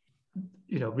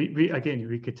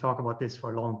we could talk about this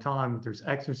for a long time. There's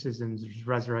exorcisms, there's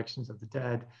resurrections of the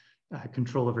dead,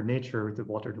 control over nature with the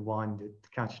water, the wine, the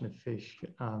catching of fish,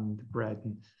 the bread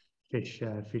and fish,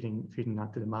 feeding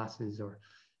that to the masses, or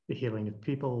the healing of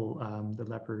people, the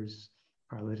lepers,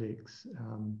 paralytics,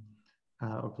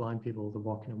 or blind people, the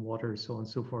walking on water, so on and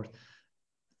so forth.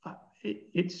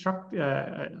 It struck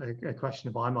a question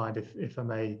in my mind, if I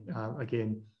may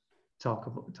again talk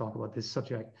about this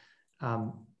subject.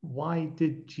 Why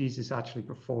did Jesus actually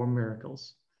perform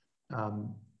miracles? Why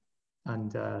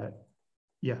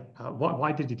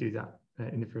did he do that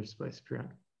in the first place,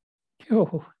 Priyank?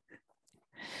 Oh,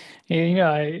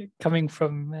 coming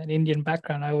from an Indian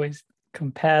background, I always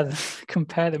compare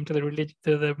them to the religion,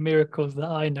 to the miracles that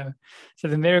I know. So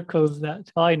the miracles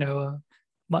that I know are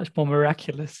much more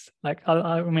miraculous. Like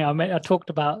I talked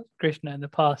about Krishna in the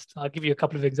past. I'll give you a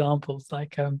couple of examples.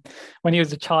 Like when he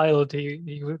was a child,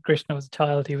 Krishna was a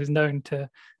child. He was known to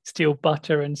steal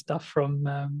butter and stuff from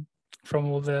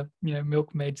all the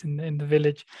milkmaids in the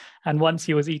village. And once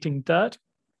he was eating dirt,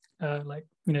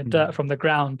 dirt from the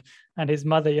ground, and his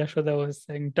mother Yashoda was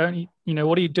saying, "Don't eat.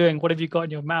 What are you doing? What have you got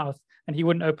in your mouth?" And he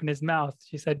wouldn't open his mouth.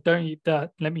 She said, "Don't eat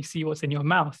dirt. Let me see what's in your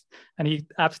mouth." And he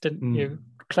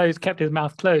kept his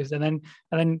mouth closed. And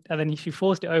then she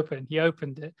forced it open. He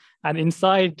opened it, and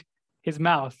inside his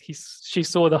mouth, she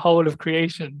saw the whole of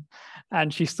creation,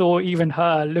 and she saw even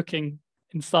her looking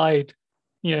inside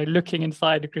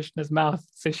Krishna's mouth.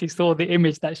 So she saw the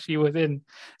image that she was in.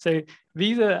 So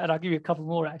these are, and I'll give you a couple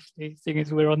more actually, seeing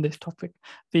as we're on this topic.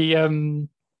 The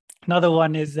another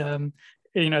one is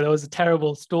there was a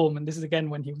terrible storm, and this is again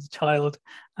when he was a child,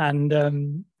 and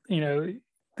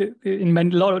in a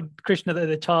lot of Krishna,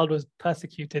 the child was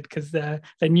persecuted because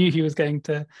they knew he was going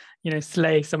to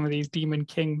slay some of these demon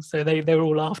kings, so they were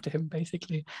all after him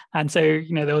basically. And so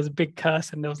there was a big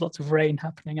curse, and there was lots of rain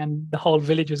happening, and the whole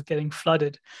village was getting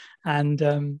flooded, and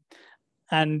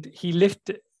he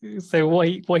lifted. So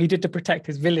what he did to protect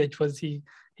his village was he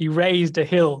raised a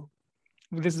hill.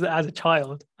 This is as a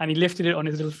child, and he lifted it on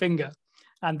his little finger,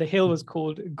 and the hill was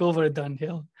called Govardhan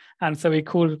Hill, and so he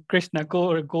called Krishna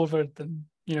Govardhan.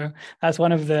 That's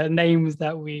one of the names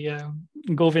that we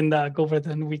Govinda,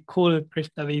 Govardhan, we call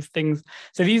Krishna these things.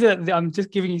 So these are, I'm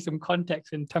just giving you some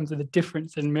context in terms of the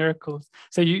difference in miracles.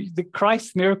 So the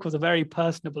Christ's miracles are very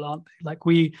personable, aren't they? Like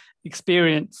we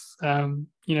experience,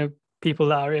 people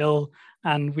that are ill,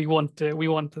 and we want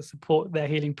to support their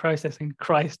healing process. And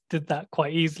Christ did that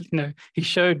quite easily. He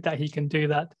showed that he can do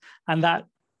that, and that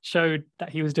showed that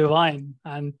he was divine,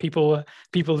 and people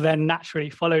then naturally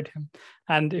followed him.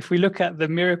 And if we look at the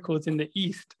miracles in the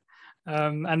East,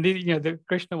 and the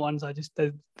Krishna ones are just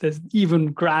there's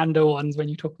even grander ones when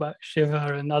you talk about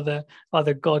Shiva and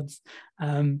other gods.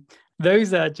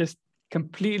 Those are just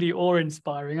completely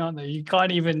awe-inspiring, aren't they? You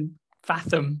can't even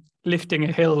fathom lifting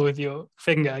a hill with your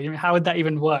finger. How would that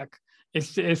even work?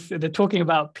 They're talking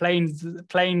about planes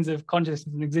of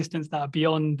consciousness and existence that are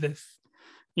beyond this.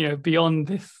 Beyond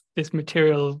this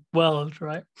material world,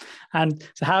 right? And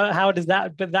so how does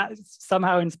that? But that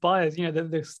somehow inspires,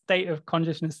 the state of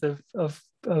consciousness of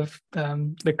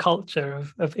the culture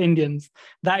of Indians.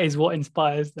 That is what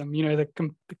inspires them. The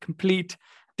complete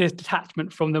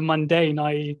detachment from the mundane,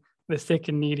 i.e., the sick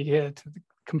and needy, here to the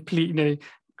complete,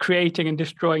 creating and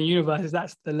destroying universes.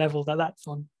 That's the level that's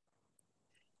on.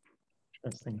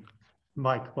 Interesting,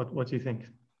 Mike. What do you think?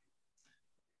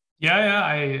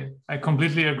 Yeah, I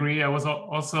completely agree. I was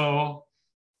also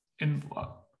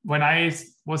when I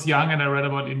was young and I read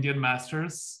about Indian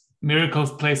masters,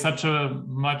 miracles play such a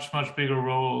much bigger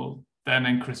role than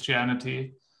in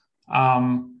Christianity.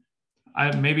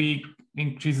 Maybe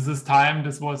in Jesus's time,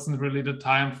 this wasn't really the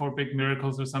time for big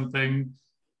miracles or something.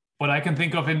 What I can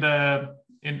think of in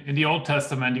the Old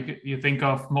Testament, you think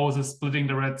of Moses splitting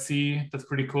the Red Sea. That's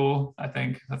pretty cool. I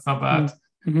think that's not bad.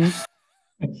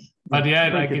 Mm-hmm. But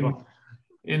yeah, like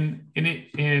in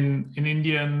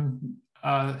Indian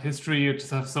history, you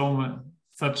just have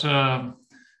such a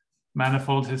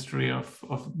manifold history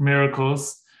of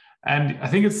miracles. And I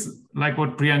think it's like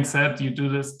what Priyank said, you do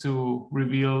this to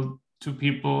reveal to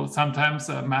people. Sometimes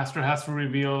a master has to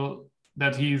reveal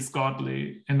that he's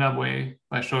godly in that way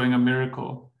by showing a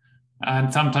miracle.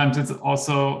 And sometimes it's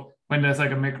also when there's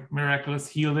like a miraculous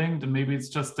healing, then maybe it's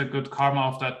just the good karma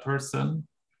of that person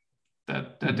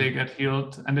that they get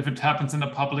healed. And if it happens in a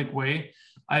public way,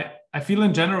 I feel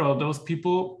in general, those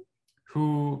people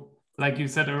who, like you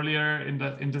said earlier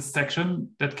in this section,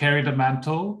 that carry the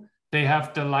mantle, they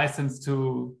have the license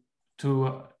to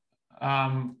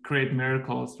create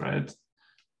miracles, right?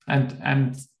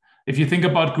 And if you think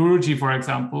about Guruji, for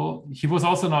example, he was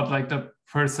also not like the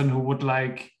person who would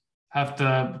like have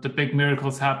the big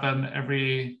miracles happen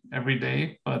every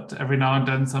day, but every now and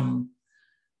then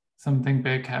something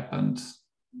big happened.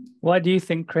 Why do you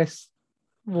think, Chris?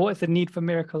 What is the need for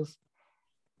miracles?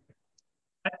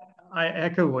 I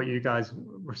echo what you guys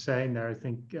were saying there. I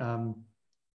think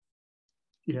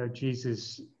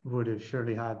Jesus would have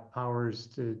surely had powers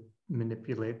to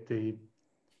manipulate the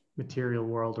material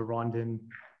world around him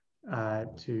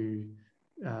to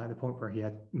the point where he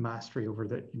had mastery over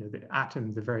the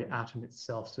atom, the very atom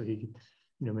itself, so he could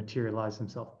materialize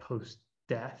himself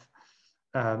post-death.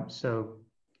 So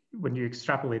when you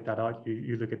extrapolate that out,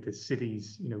 you look at the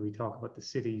cities. We talk about the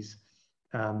cities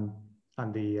and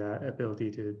the ability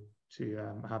to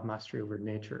have mastery over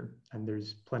nature, and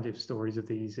there's plenty of stories of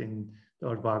these in the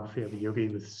autobiography of a yogi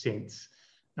with saints.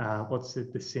 What's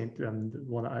the saint? The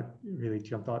one that really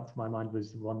jumped out to my mind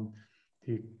was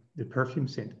the perfume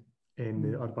saint in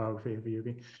the autobiography of a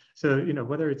yogi. So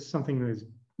whether it's something as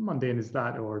mundane as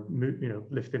that, or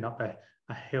lifting up a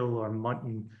hill or a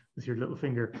mountain with your little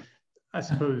finger, I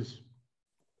suppose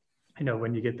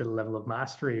when you get to the level of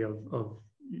mastery of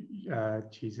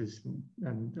Jesus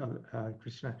and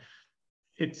Krishna,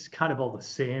 it's kind of all the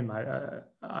same.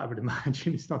 I would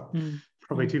imagine it's not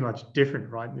probably too much different,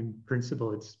 right? In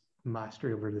principle, it's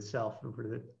mastery over the self, over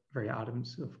the very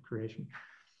atoms of creation.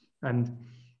 And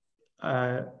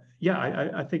I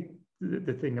think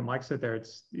the thing that Mike said there,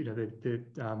 it's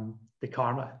the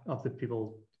karma of the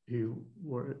people who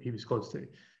he was close to,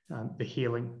 the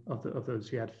healing of those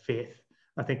who had faith.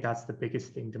 I think that's the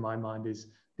biggest thing to my mind, is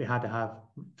they had to have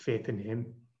faith in him,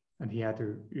 and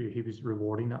he was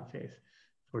rewarding that faith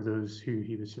for those who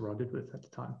he was surrounded with at the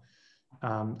time.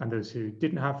 And those who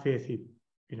didn't have faith,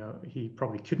 he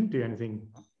probably couldn't do anything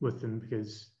with them,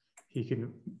 because he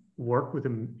couldn't work with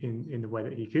them in the way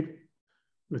that he could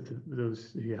with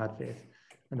those who had faith.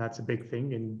 And that's a big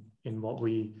thing in what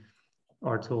we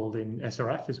are told in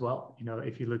SRF as well.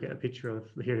 If you look at a picture of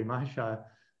Lahiri Mahashaya,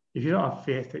 if you don't have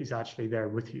faith that he's actually there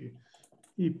with you,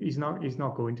 he's not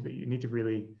going to be. You need to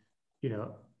really,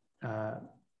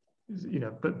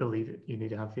 but believe it. You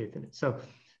need to have faith in it. So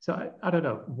I don't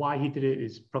know why he did it.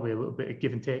 Is probably a little bit of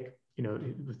give and take,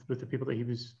 with the people that he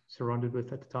was surrounded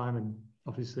with at the time, and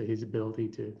obviously his ability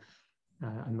to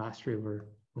and mastery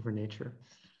over nature.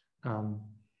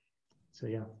 So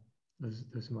yeah,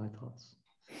 those are my thoughts.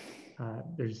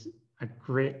 There's a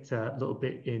great little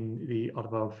bit in the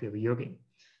autobiography of a yogi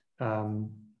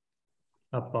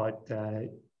about Sri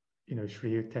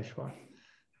Yukteswar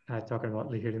talking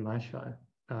about Lahiri Mahashaya.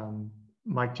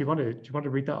 Mike, do you want to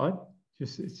read that out?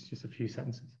 It's just a few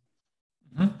sentences.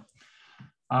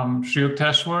 Sri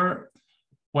Yukteswar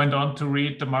went on to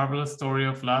read the marvelous story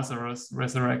of Lazarus'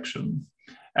 resurrection.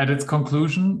 At its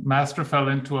conclusion, Master fell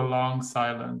into a long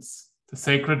silence, the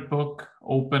sacred book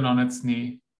open on his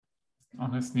knee.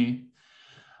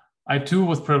 I too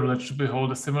was privileged to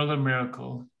behold a similar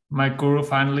miracle. My guru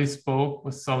finally spoke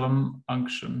with solemn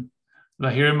unction.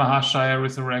 Lahiri Mahashaya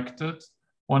resurrected,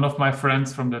 one of my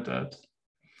friends from the dead.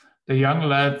 The young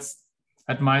lads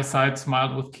at my side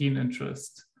smiled with keen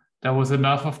interest. There was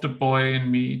enough of the boy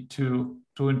in me to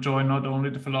enjoy not only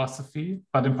the philosophy,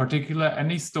 but in particular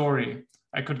any story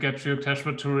I could get Sri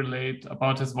Yukteswar to relate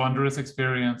about his wondrous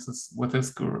experiences with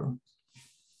his guru.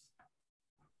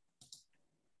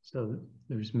 So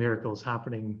there's miracles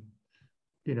happening,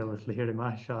 with Lahiri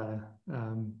Mahashaya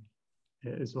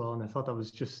as well. And I thought that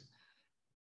was just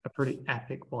a pretty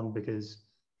epic one, because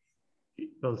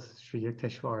both Sri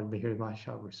Yukteswar and Mihir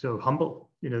Maheshwar were so humble.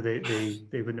 They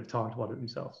wouldn't have talked about it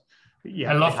themselves. But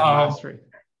yeah, I love they had mastery.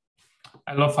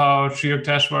 I love how Sri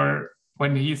Yukteswar,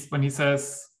 when he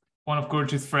says one of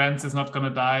Guruji's friends is not going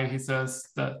to die, he says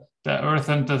that the earth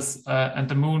and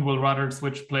the moon will rather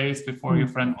switch place before your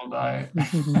friend will die.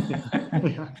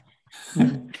 Yeah.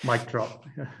 Mic drop.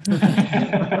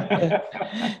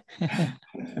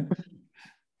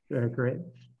 Great.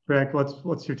 Greg,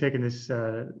 what's your take on this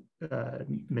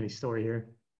mini story here?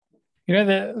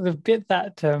 The bit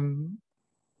that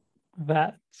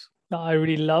I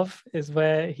really love is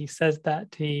where he says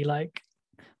that he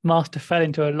Master fell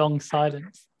into a long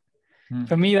silence.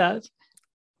 For me, that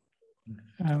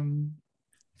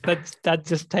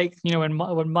just takes, when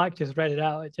Mike just read it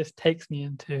out, it just takes me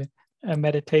into a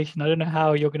meditation. I don't know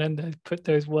how Yogananda put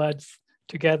those words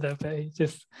together, but I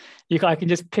can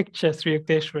just picture Sri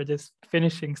Yukteswar just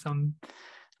finishing some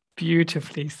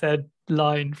beautifully said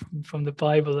line from the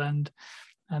Bible and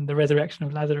the resurrection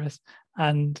of Lazarus,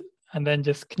 and then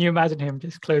just, can you imagine him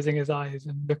just closing his eyes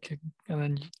and looking, and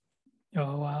then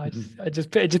oh wow, it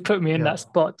just put me in that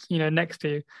spot, next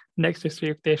to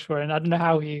Sri Yukteswar. And I don't know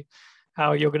how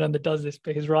Yogananda does this,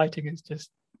 but his writing is just,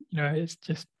 it's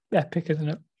just epic, isn't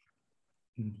it?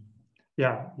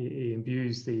 Yeah, he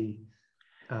imbues the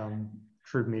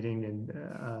true meaning and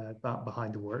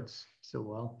behind the words so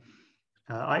well.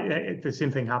 The same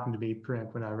thing happened to me,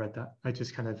 Priyank, when I read that. I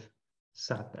just kind of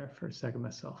sat there for a second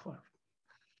myself,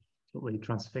 totally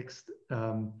transfixed.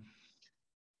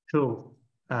 Cool.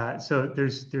 So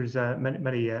there's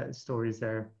many stories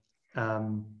there,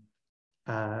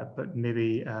 but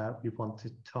maybe we want to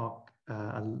talk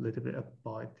a little bit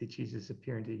about the Jesus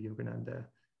appearing to Yogananda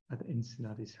at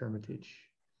Cincinnati's Hermitage.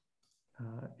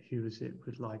 Who is it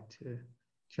would like to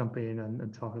jump in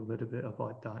and talk a little bit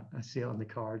about that? I see it on the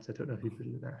cards. I don't know who put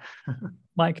it there.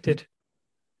 Mike did.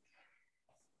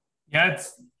 Yeah, it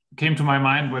came to my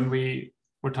mind when we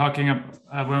were talking,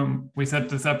 when we said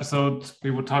this episode,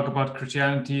 we would talk about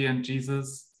Christianity and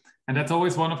Jesus. And that's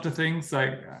always one of the things,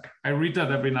 I read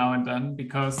that every now and then,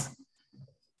 because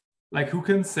who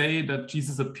can say that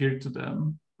Jesus appeared to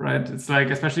them, right? It's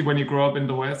especially when you grow up in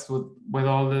the West with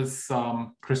all this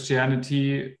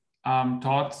Christianity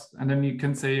taught, and then you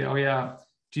can say, oh yeah,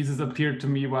 Jesus appeared to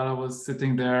me while I was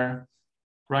sitting there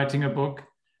writing a book.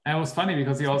 And it was funny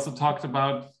because he also talked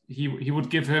about, he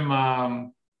would give him,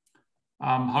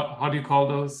 how do you call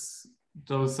those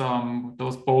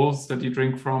bowls that you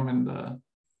drink from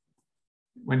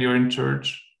when you're in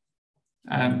church,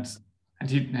 and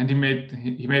he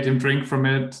made him drink from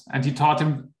it, and he taught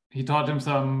him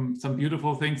some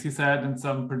beautiful things, he said, and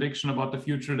some prediction about the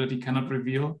future that he cannot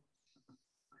reveal.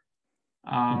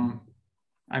 I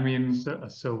mean,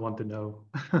 so want to know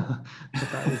what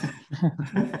that is.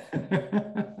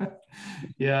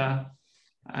 Yeah,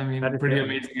 I mean, pretty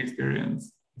amazing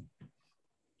experience.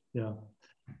 Yeah,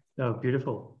 no,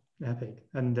 beautiful, epic.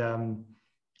 And on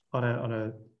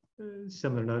a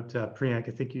similar note, Priyank,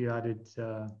 I think you added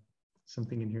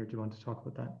something in here. Do you want to talk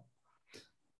about that?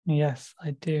 Yes,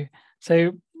 I do.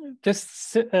 So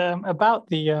just about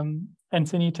the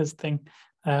Encinitas thing,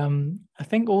 I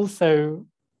think also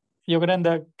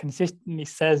Yogananda consistently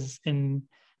says in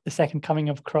the Second Coming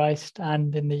of Christ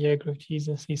and in the Yoga of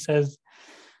Jesus, he says,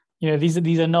 these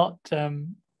are not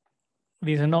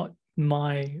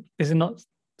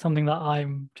something that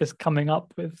I'm just coming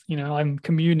up with. I'm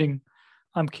communing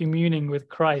with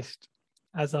Christ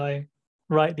as I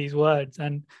write these words.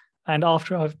 And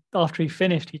after he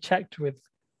finished, he checked with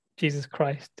Jesus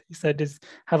Christ. He said,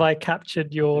 have I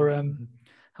captured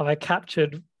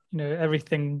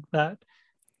everything that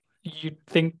you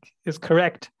think is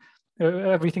correct?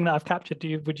 Everything that I've captured, do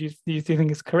you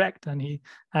think is correct? And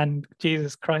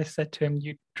Jesus Christ said to him,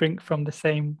 you drink from the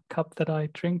same cup that I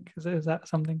drink. Is that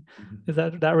something? Does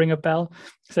that ring a bell?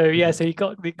 So yeah, so he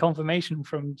got the confirmation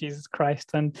from Jesus Christ.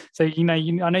 And so I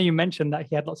know you mentioned that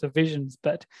he had lots of visions,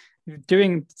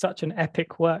 doing such an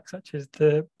epic work such as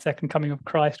the Second Coming of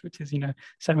Christ, which is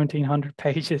 1,700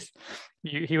 pages,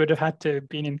 he would have had to have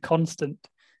been in constant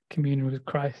communion with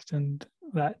Christ, and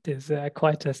that is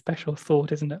quite a special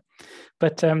thought, isn't it?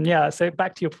 But yeah, so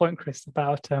back to your point, Chris,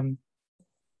 about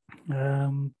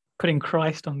putting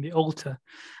Christ on the altar.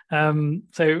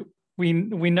 So we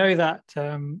know that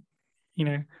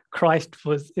Christ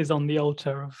is on the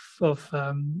altar of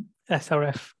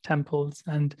SRF temples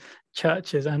and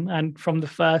churches, and from the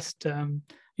first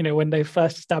when they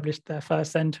first established their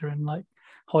first center in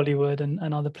Hollywood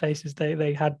and other places,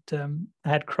 they had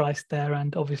Christ there,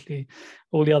 and obviously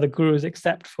all the other gurus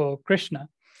except for Krishna.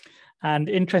 And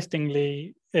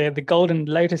interestingly, the Golden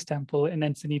Lotus Temple in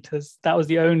Encinitas, that was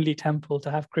the only temple to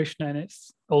have Krishna in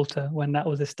its altar when that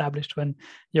was established, when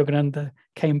Yogananda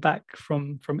came back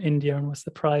from India and was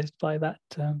surprised by that,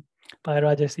 by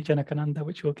Rajarsi Janakananda,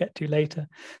 which we'll get to later.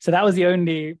 So that was the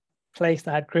only place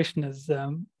that had Krishna's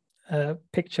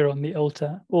picture on the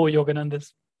altar, or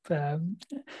Yogananda's.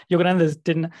 Yogananda's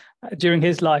didn't, during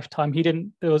his lifetime,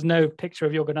 there was no picture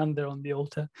of Yogananda on the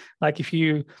altar. Like if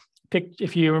you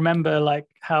remember like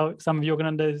how some of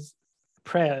Yogananda's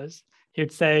prayers, he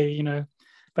would say, you know,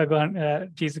 Bhagwan,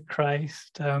 Jesus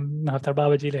Christ, Mahatar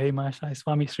Babaji Lehi Mashai,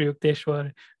 Swami Sri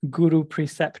Yukteswar, Guru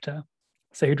Preceptor.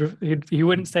 So he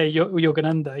wouldn't say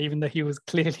Yogananda, even though he was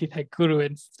clearly their guru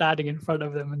and standing in front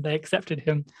of them and they accepted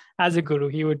him as a guru.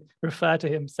 He would refer to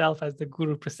himself as the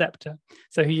Guru Preceptor.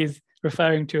 So he is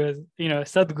referring to as, you know, a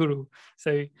Sadguru.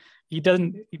 So he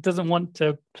doesn't want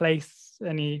to place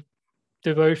any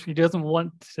devotion. He doesn't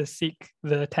want to seek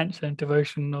the attention and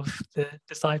devotion of the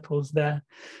disciples there.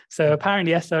 So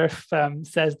apparently SRF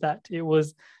says that it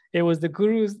was the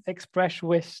Guru's express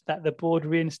wish that the board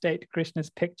reinstate Krishna's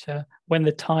picture when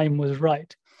the time was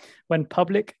right. When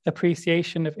public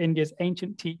appreciation of India's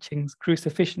ancient teachings grew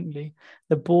sufficiently,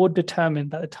 the board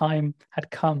determined that the time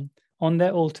had come on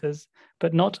their altars,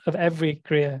 but not of every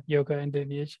Kriya, Yoga and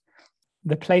lineage.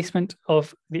 The placement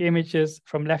of the images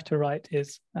from left to right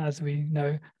is, as we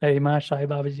know, Mahashaya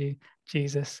Babaji,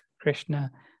 Jesus,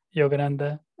 Krishna,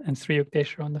 Yogananda, and Sri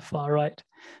Yukteswar on the far right.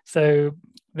 So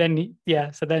then they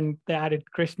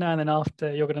added Krishna, and then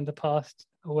after Yogananda passed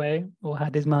away or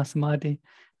had his Mahasamadhi,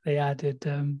 they added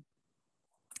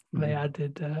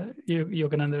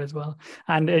Yogananda as well.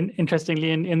 And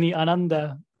interestingly, in the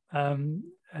Ananda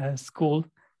school,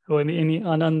 or in the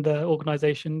Ananda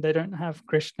organization, they don't have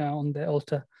Krishna on their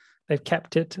altar. They've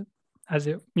kept it as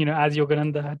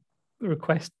Yogananda had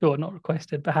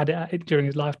had it during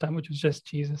his lifetime, which was just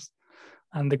Jesus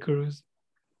and the gurus.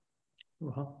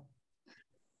 Wow.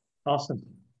 Awesome.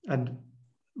 And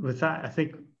with that, I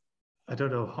think, I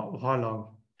don't know how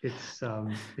long it's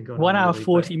been going 1 hour, really,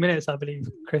 40 minutes, I believe,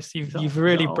 Chris. You've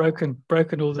really broken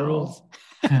all the rules.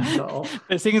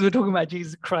 But seeing as we're talking about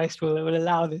Jesus Christ, we'll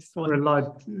allow this one. We're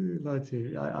allowed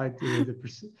to. I do the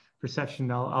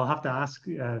perception. I'll have to ask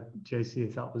JC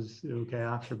if that was okay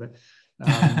after, but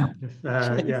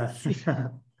yeah.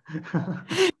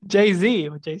 Jay-Z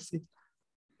or JC?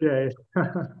 Yeah.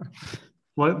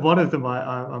 One of them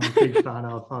I'm a big fan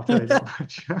of, I'll tell you that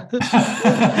much.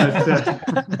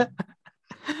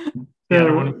 The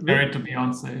other one is married to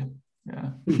Beyonce.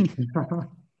 Yeah.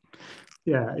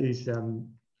 Yeah, he's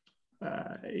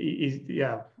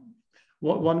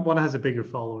one has a bigger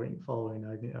following.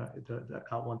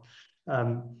 That one.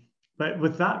 But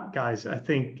with that, guys, I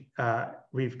think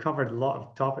we've covered a lot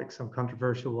of topics, some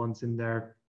controversial ones in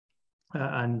there,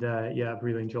 and I've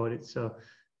really enjoyed it. So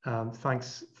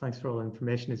thanks for all the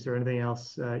information. Is there anything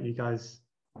else you guys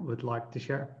would like to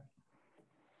share?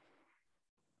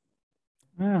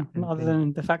 Yeah, other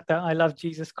than the fact that I love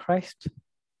Jesus Christ,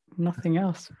 nothing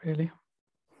else really.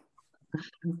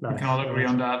 Nice. We can all agree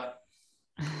on that.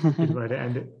 Good way to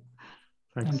end it.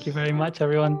 Thanks. Thank you very much,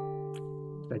 everyone.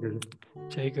 Jai Guru.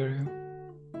 Jai Guru.